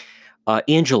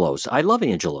 Angelo's. I love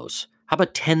Angelo's. How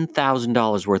about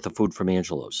 $10,000 worth of food from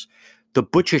Angelo's? The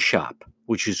Butcher Shop,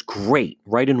 which is great,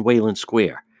 right in Wayland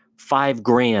Square.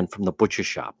 $5,000 from the Butcher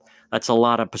Shop. That's a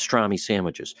lot of pastrami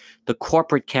sandwiches. The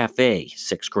Corporate Cafe,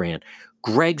 $6,000.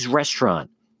 Greg's Restaurant,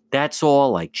 that's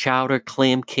all like chowder,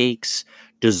 clam cakes,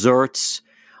 desserts.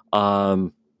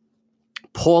 Paulie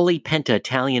Penta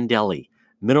Italian Deli,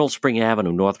 Mineral Spring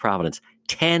Avenue, North Providence,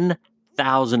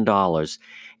 $10,000.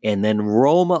 And then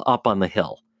Roma up on the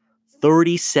hill,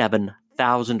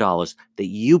 $37,000 that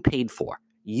you paid for.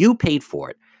 You paid for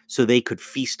it so they could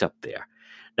feast up there.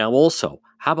 Now, also,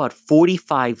 how about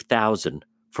 $45,000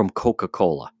 from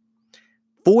Coca-Cola?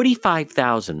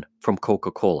 $45,000 from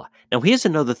Coca-Cola. Now, here's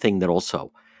another thing that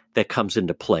comes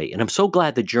into play, and I'm so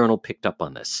glad the Journal picked up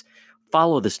on this.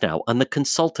 Follow this now. On the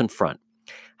consultant front,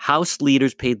 House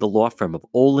leaders paid the law firm of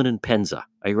Olin and Penza,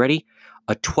 are you ready?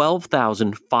 A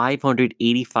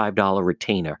 $12,585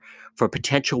 retainer for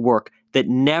potential work that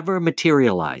never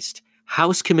materialized.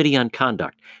 House Committee on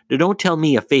Conduct. Now, don't tell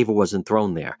me a favor wasn't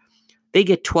thrown there. They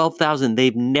get $12,000.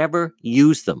 They've never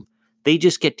used them. They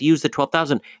just get to use the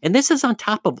 $12,000. And this is on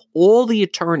top of all the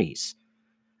attorneys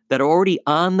that are already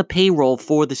on the payroll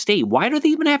for the state. Why do they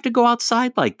even have to go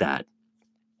outside like that?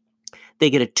 They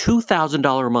get a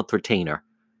 $2,000 a month retainer,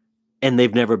 and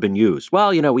they've never been used. Well,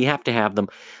 we have to have them.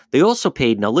 They also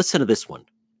paid, now listen to this one.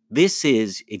 This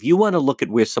is, if you want to look at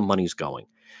where some money's going,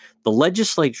 the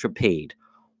legislature paid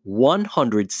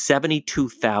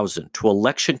 $172,000 to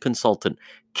election consultant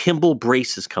Kimball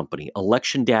Brace's company,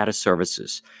 Election Data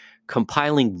Services,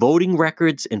 compiling voting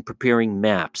records and preparing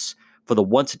maps for the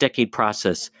once-a-decade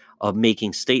process of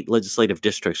making state legislative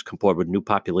districts comport with new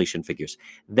population figures.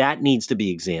 That needs to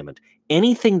be examined.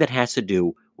 Anything that has to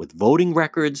do with voting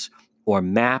records or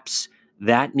maps,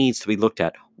 that needs to be looked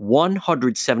at.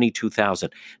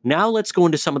 $172,000. Now let's go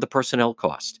into some of the personnel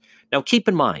costs. Now keep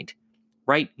in mind,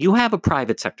 right, you have a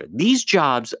private sector. These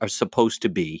jobs are supposed to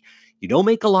be, you don't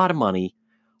make a lot of money,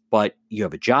 but you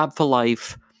have a job for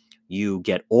life. You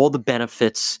get all the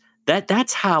benefits.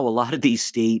 That's how a lot of these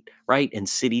state, right, and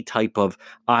city type of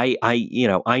I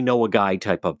know a guy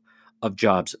type of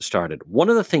jobs started. One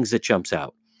of the things that jumps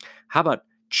out, how about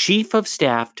Chief of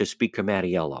Staff to Speaker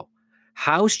Mattiello,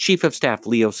 House Chief of Staff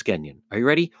Leo Skenyon? Are you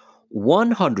ready?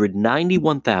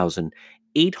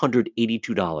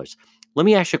 $191,882. Let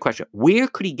me ask you a question. Where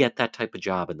could he get that type of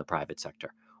job in the private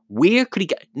sector? Where could he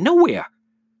get? Nowhere.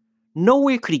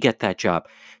 Nowhere could he get that job.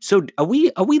 So are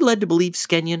we led to believe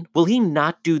Skenyon, will he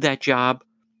not do that job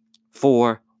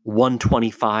for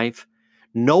 $125,000?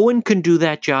 No one can do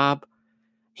that job.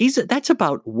 That's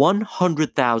about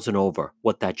 $100,000 over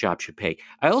what that job should pay.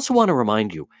 I also want to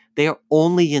remind you, they are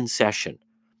only in session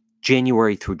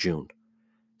January through June.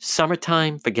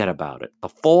 Summertime, forget about it. The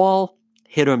fall,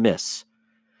 hit or miss.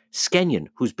 Skenyon,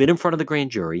 who's been in front of the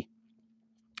grand jury,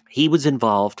 he was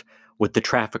involved with the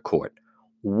traffic court.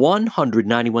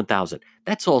 $191,000.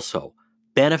 That's also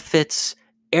benefits,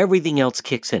 everything else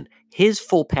kicks in. His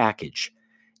full package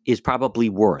is probably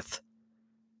worth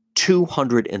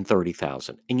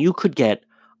 $230,000. And you could get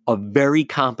a very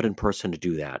competent person to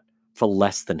do that for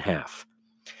less than half.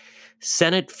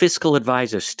 Senate Fiscal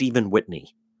Advisor Stephen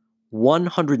Whitney,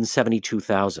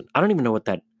 $172,000. I don't even know what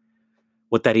that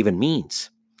even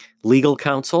means. Legal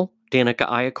counsel Danica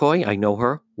Iacocca, I know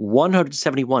her,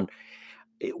 $171,000.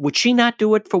 Would she not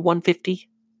do it for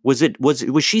 $150,000?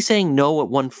 Was she saying no at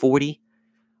 $140,000?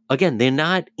 Again, they're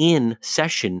not in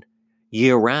session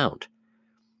year round.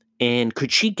 And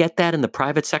could she get that in the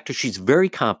private sector? She's very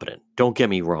competent. Don't get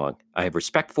me wrong. I have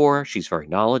respect for her. She's very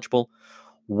knowledgeable.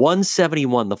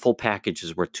 $171,000, the full package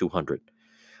is worth $200,000.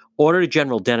 Auditor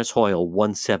General Dennis Hoyle,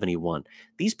 $171,000.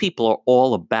 These people are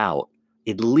all about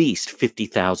at least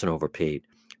 $50,000 overpaid.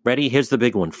 Ready? Here's the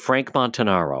big one. Frank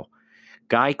Montanaro.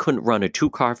 Guy couldn't run a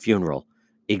 2-car funeral.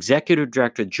 Executive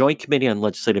Director, Joint Committee on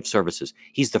Legislative Services.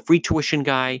 He's the free tuition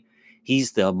guy.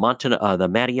 He's the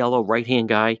Mattiello right-hand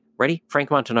guy. Ready? Frank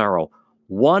Montanaro,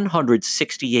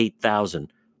 $168,000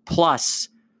 plus,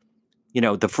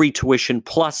 the free tuition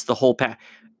plus the whole pack.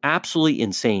 Absolutely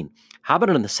insane. How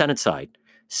about on the Senate side?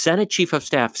 Senate Chief of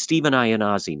Staff Stephen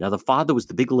Iannazzi. Now, the father was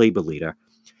the big labor leader.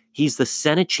 He's the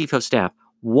Senate Chief of Staff,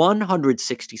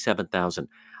 $167,000.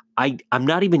 I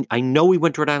know he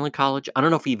went to Rhode Island College. I don't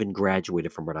know if he even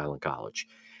graduated from Rhode Island College.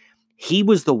 He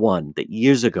was the one that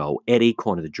years ago, Ed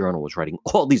Acorn of the Journal was writing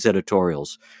all these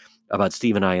editorials about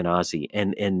Stephen Iannazzi.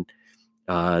 And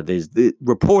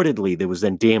reportedly there was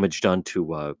then damage done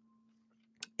to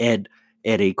Ed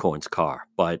Acorn's car.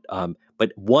 But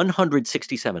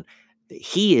 $167,000,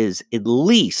 he is at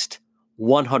least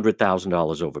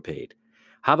 $100,000 overpaid.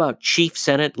 How about Chief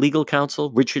Senate Legal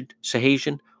Counsel Richard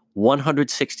Sahajian?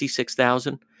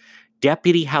 $166,000.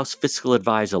 Deputy House Fiscal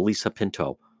Advisor Lisa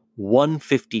Pinto,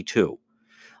 $152,000.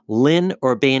 Lynn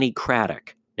Urbani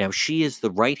Craddock. Now, she is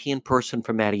the right-hand person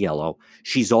for Mattiello.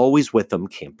 She's always with him,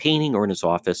 campaigning or in his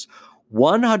office.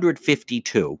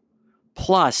 $152,000,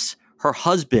 plus her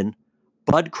husband,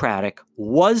 Bud Craddock,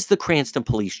 was the Cranston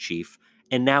police chief,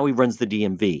 and now he runs the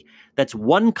DMV. That's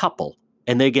one couple,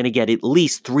 and they're going to get at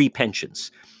least 3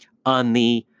 pensions. On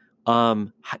the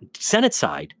Senate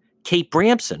side, Kate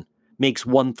Bramson makes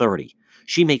 $130,000.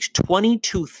 She makes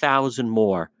 $22,000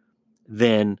 more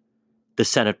than the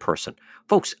Senate person.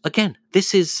 Folks, again,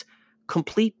 this is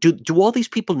complete. Do all these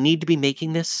people need to be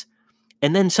making this?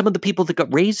 And then some of the people that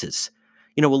got raises,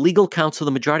 a legal counsel,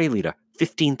 the majority leader,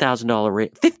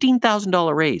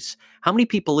 $15,000 raise. How many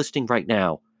people listening right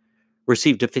now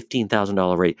received a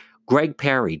 $15,000 raise? Greg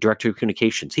Perry, Director of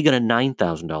Communications, he got a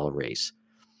 $9,000 raise.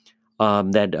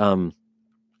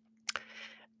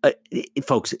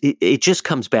 Folks, it just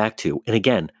comes back to, and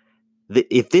again,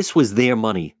 if this was their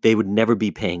money, they would never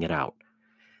be paying it out.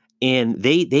 And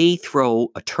they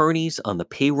throw attorneys on the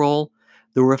payroll.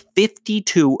 There were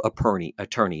 52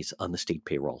 attorneys on the state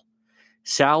payroll.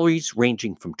 Salaries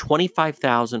ranging from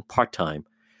 $25,000 part-time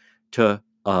to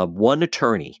one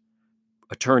attorney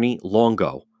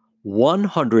Longo,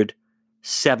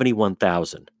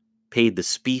 $171,000 paid the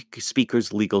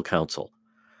Speaker's legal counsel.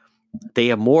 They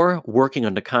have more working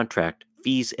under contract,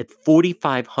 fees at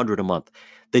 $4,500 a month.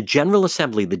 The General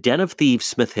Assembly, the Den of Thieves,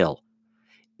 Smith Hill,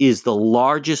 is the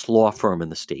largest law firm in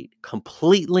the state.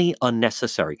 Completely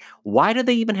unnecessary. Why do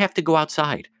they even have to go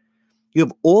outside? You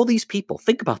have all these people.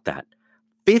 Think about that.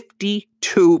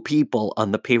 52 people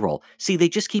on the payroll. See, they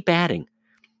just keep adding.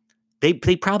 They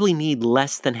probably need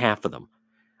less than half of them.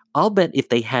 I'll bet if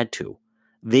they had to,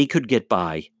 they could get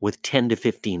by with 10 to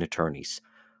 15 attorneys.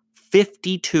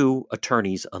 52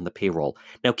 attorneys on the payroll.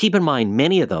 Now, keep in mind,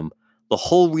 many of them, the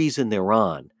whole reason they're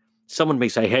on, someone may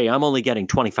say, hey, I'm only getting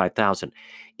 $25,000.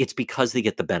 It's because they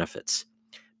get the benefits.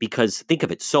 Because think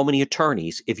of it, so many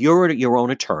attorneys, if you're your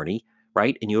own attorney,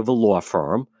 right, and you have a law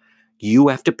firm, you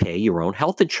have to pay your own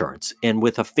health insurance. And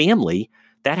with a family,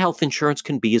 that health insurance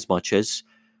can be as much as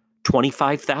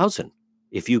 $25,000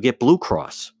 if you get Blue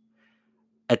Cross.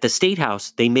 At the State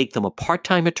House, they make them a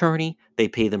part-time attorney. They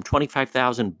pay them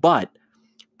 $25,000, but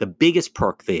the biggest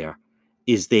perk there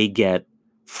is they get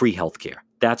free health care.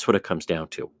 That's what it comes down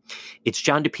to. It's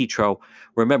John DePetro.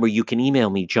 Remember, you can email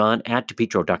me,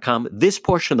 john@depetro.com. This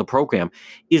portion of the program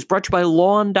is brought to you by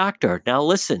Lawn Doctor. Now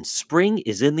listen, spring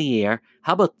is in the air.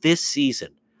 How about this season?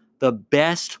 The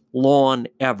best lawn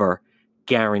ever,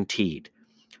 guaranteed.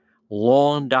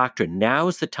 Lawn Doctor,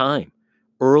 now's the time.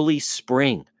 Early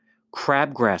spring,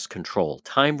 crabgrass control,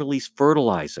 time-release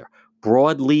fertilizer,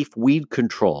 broadleaf weed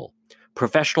control,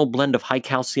 professional blend of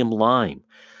high-calcium lime,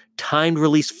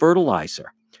 time-release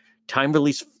fertilizer,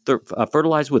 time-release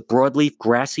fertilizer with broadleaf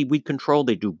grassy weed control.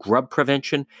 They do grub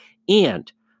prevention, and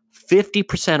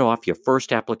 50% off your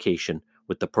first application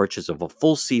with the purchase of a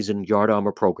full-season Yard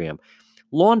Armor program.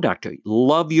 Lawn Doctor,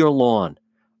 love your lawn.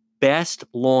 Best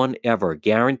lawn ever,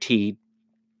 guaranteed.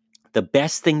 The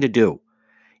best thing to do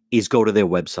is go to their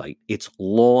website. It's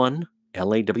lawn,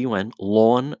 L-A-W-N,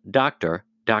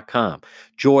 lawndoctor.com.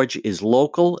 George is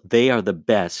local. They are the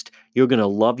best. You're going to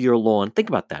love your lawn. Think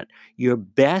about that. Your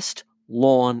best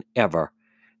lawn ever,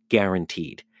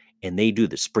 guaranteed. And they do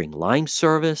the spring lime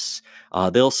service.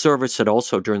 They'll service it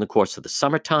also during the course of the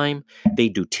summertime. They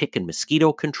do tick and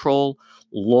mosquito control.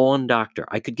 Lawn Doctor.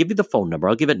 I could give you the phone number.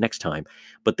 I'll give it next time.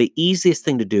 But the easiest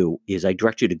thing to do is I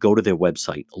direct you to go to their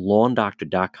website,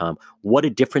 lawndoctor.com. What a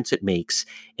difference it makes.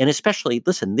 And especially,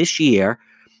 listen, this year,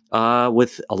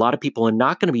 with a lot of people are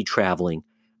not going to be traveling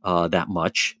that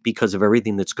much because of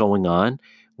everything that's going on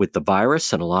with the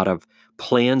virus, and a lot of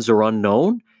plans are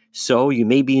unknown. So you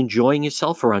may be enjoying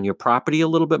yourself around your property a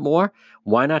little bit more.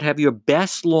 Why not have your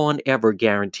best lawn ever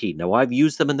guaranteed? Now, I've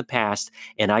used them in the past,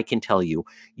 and I can tell you,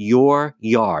 your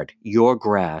yard, your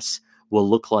grass will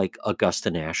look like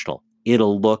Augusta National.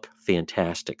 It'll look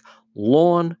fantastic.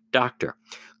 Lawn Doctor.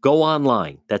 Go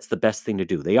online. That's the best thing to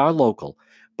do. They are local,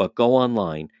 but go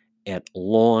online at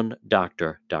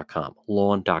lawndoctor.com,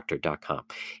 lawndoctor.com.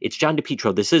 It's John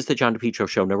DePetro. This is the John DePetro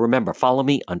Show. Now remember, follow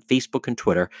me on Facebook and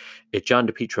Twitter at John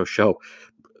DePetro Show.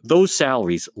 Those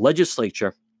salaries,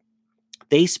 legislature,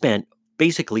 they spent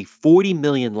basically $40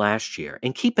 million last year.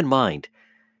 And keep in mind,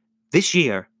 this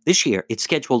year, it's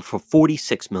scheduled for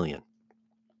 $46 million.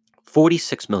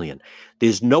 $46 million.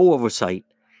 There's no oversight.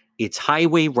 It's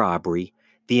highway robbery.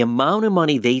 The amount of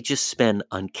money they just spend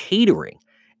on catering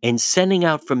and sending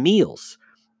out for meals.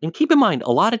 And keep in mind,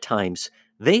 a lot of times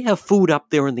they have food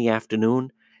up there in the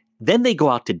afternoon. Then they go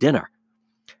out to dinner.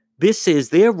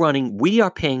 We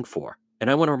are paying for, and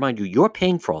I want to remind you, you're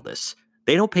paying for all this.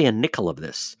 They don't pay a nickel of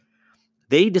this.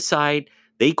 They decide,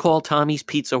 they call Tommy's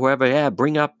Pizza, whoever,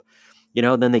 bring up,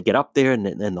 then they get up there and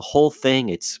then the whole thing,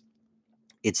 it's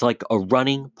like a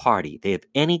running party. They have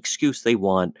any excuse they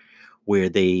want where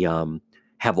they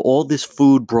have all this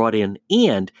food brought in.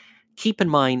 And keep in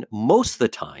mind, most of the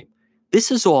time,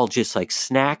 this is all just like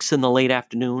snacks in the late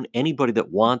afternoon. Anybody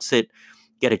that wants it,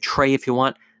 get a tray if you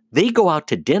want. They go out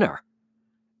to dinner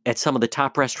at some of the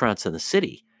top restaurants in the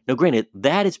city. Now, granted,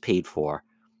 that is paid for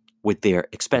with their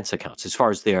expense accounts, as far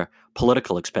as their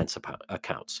political expense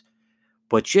accounts.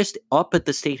 But just up at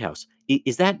the State House,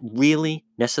 is that really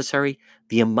necessary?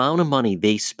 The amount of money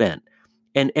they spent,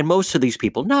 and most of these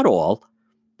people, not all,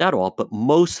 but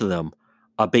most of them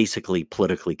are basically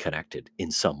politically connected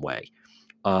in some way.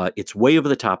 It's way over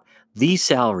the top. These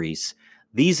salaries,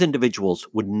 these individuals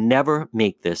would never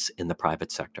make this in the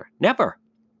private sector. Never.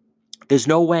 There's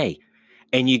no way.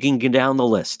 And you can get down the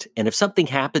list. And if something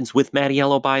happens with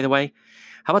Mattiello, by the way,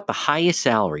 how about the highest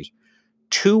salary?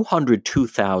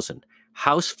 $202,000.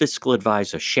 House Fiscal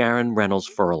Advisor Sharon Reynolds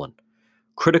Ferland,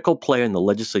 critical player in the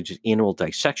legislature's annual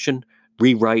dissection,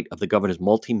 rewrite of the governor's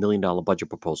multi-million-dollar budget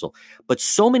proposal. But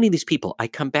so many of these people, I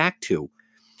come back to,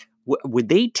 would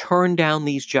they turn down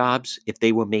these jobs if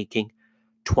they were making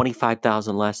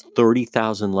 $25,000 less,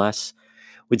 $30,000 less?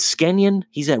 With Skenyon,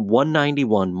 he's at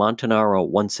 191, Montanaro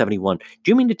 171.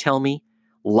 Do you mean to tell me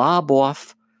lob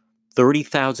off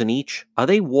 $30,000 each? Are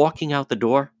they walking out the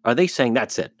door? Are they saying,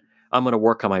 that's it, I'm going to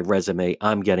work on my resume,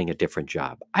 I'm getting a different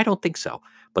job? I don't think so.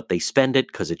 But they spend it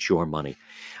because it's your money.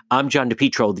 I'm John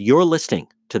DePetro. You're listening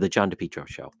to The John DePetro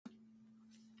Show.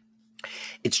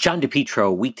 It's John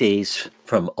DePetro, weekdays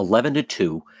from 11 to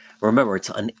 2. Remember, it's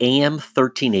on AM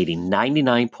 1380,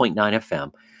 99.9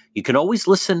 FM. You can always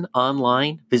listen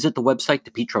online. Visit the website,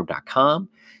 depetro.com.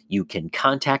 You can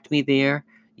contact me there.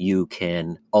 You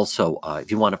can also, if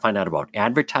you want to find out about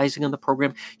advertising on the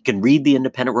program, you can read the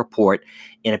independent report.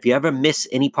 And if you ever miss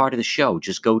any part of the show,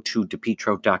 just go to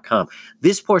depetro.com.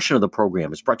 This portion of the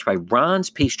program is brought to you by Ron's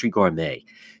Pastry Gourmet.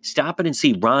 Stop in and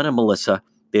see Ron and Melissa.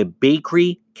 Their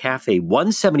Bakery Cafe,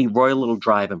 170 Royal Little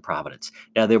Drive in Providence.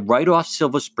 Now, they're right off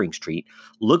Silver Spring Street.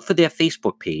 Look for their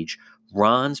Facebook page,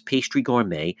 Ron's Pastry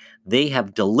Gourmet. They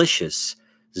have delicious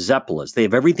Zeppelas. They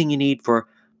have everything you need for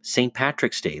St.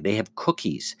 Patrick's Day. They have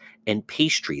cookies and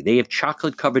pastry. They have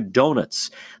chocolate-covered donuts.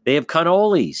 They have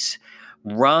cannolis.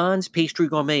 Ron's Pastry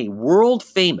Gourmet, world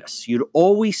famous. You'd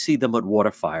always see them at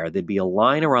Waterfire. There'd be a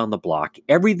line around the block.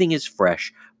 Everything is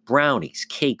fresh. Brownies,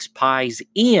 cakes, pies,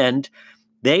 and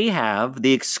they have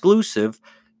the exclusive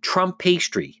Trump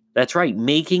pastry. That's right,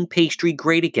 making pastry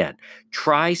great again.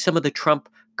 Try some of the Trump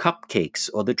cupcakes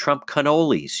or the Trump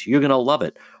cannolis. You're going to love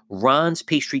it. Ron's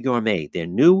Pastry Gourmet. They're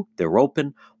new. They're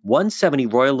open. 170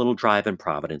 Royal Little Drive in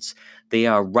Providence. They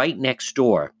are right next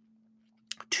door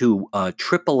to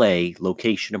AAA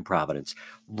location in Providence,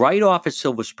 right off of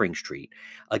Silver Spring Street.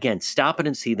 Again, stop in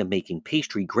and see them making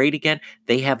pastry great again.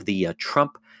 They have the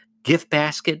Trump gift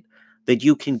basket that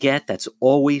you can get. That's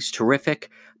always terrific.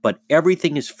 But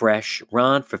everything is fresh.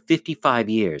 Ron, for 55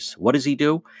 years, what does he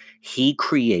do? He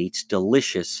creates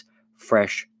delicious,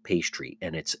 fresh pastry.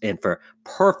 And for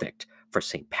perfect for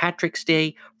St. Patrick's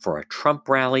Day, for a Trump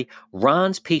rally.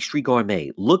 Ron's Pastry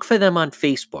Gourmet. Look for them on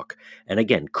Facebook. And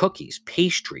again, cookies,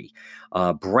 pastry,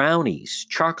 brownies,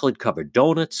 chocolate-covered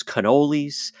donuts,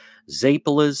 cannolis,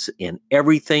 Zeppelas, and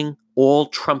everything, all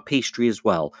Trump pastry as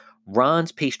well.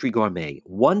 Ron's Pastry Gourmet,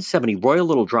 170 Royal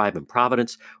Little Drive in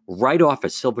Providence, right off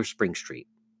of Silver Spring Street.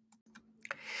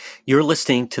 You're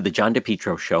listening to The John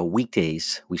DePetro Show,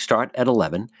 weekdays. We start at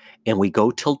 11 and we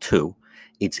go till 2.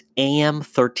 It's AM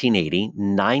 1380,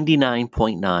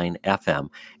 99.9 FM.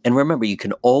 And remember, you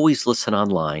can always listen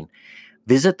online.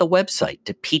 Visit the website,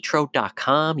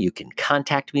 depetro.com. You can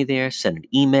contact me there, send an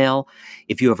email.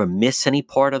 If you ever miss any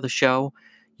part of the show,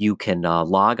 you can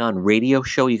log on radio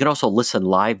show. You can also listen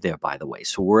live there, by the way.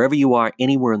 So wherever you are,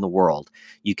 anywhere in the world,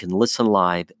 you can listen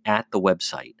live at the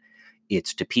website.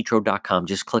 It's depetro.com.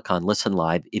 Just click on listen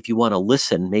live. If you want to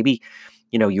listen, maybe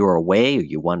you're away or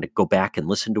you want to go back and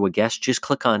listen to a guest, just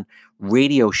click on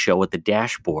radio show at the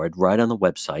dashboard right on the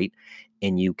website.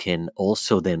 And you can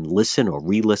also then listen or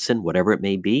re-listen, whatever it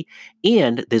may be.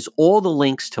 And there's all the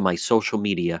links to my social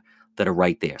media that are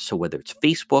right there. So whether it's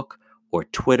Facebook or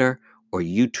Twitter or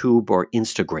YouTube or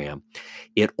Instagram,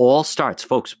 it all starts,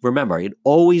 folks, remember, it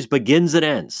always begins and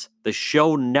ends. The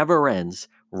show never ends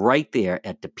right there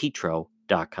at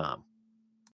depetro.com.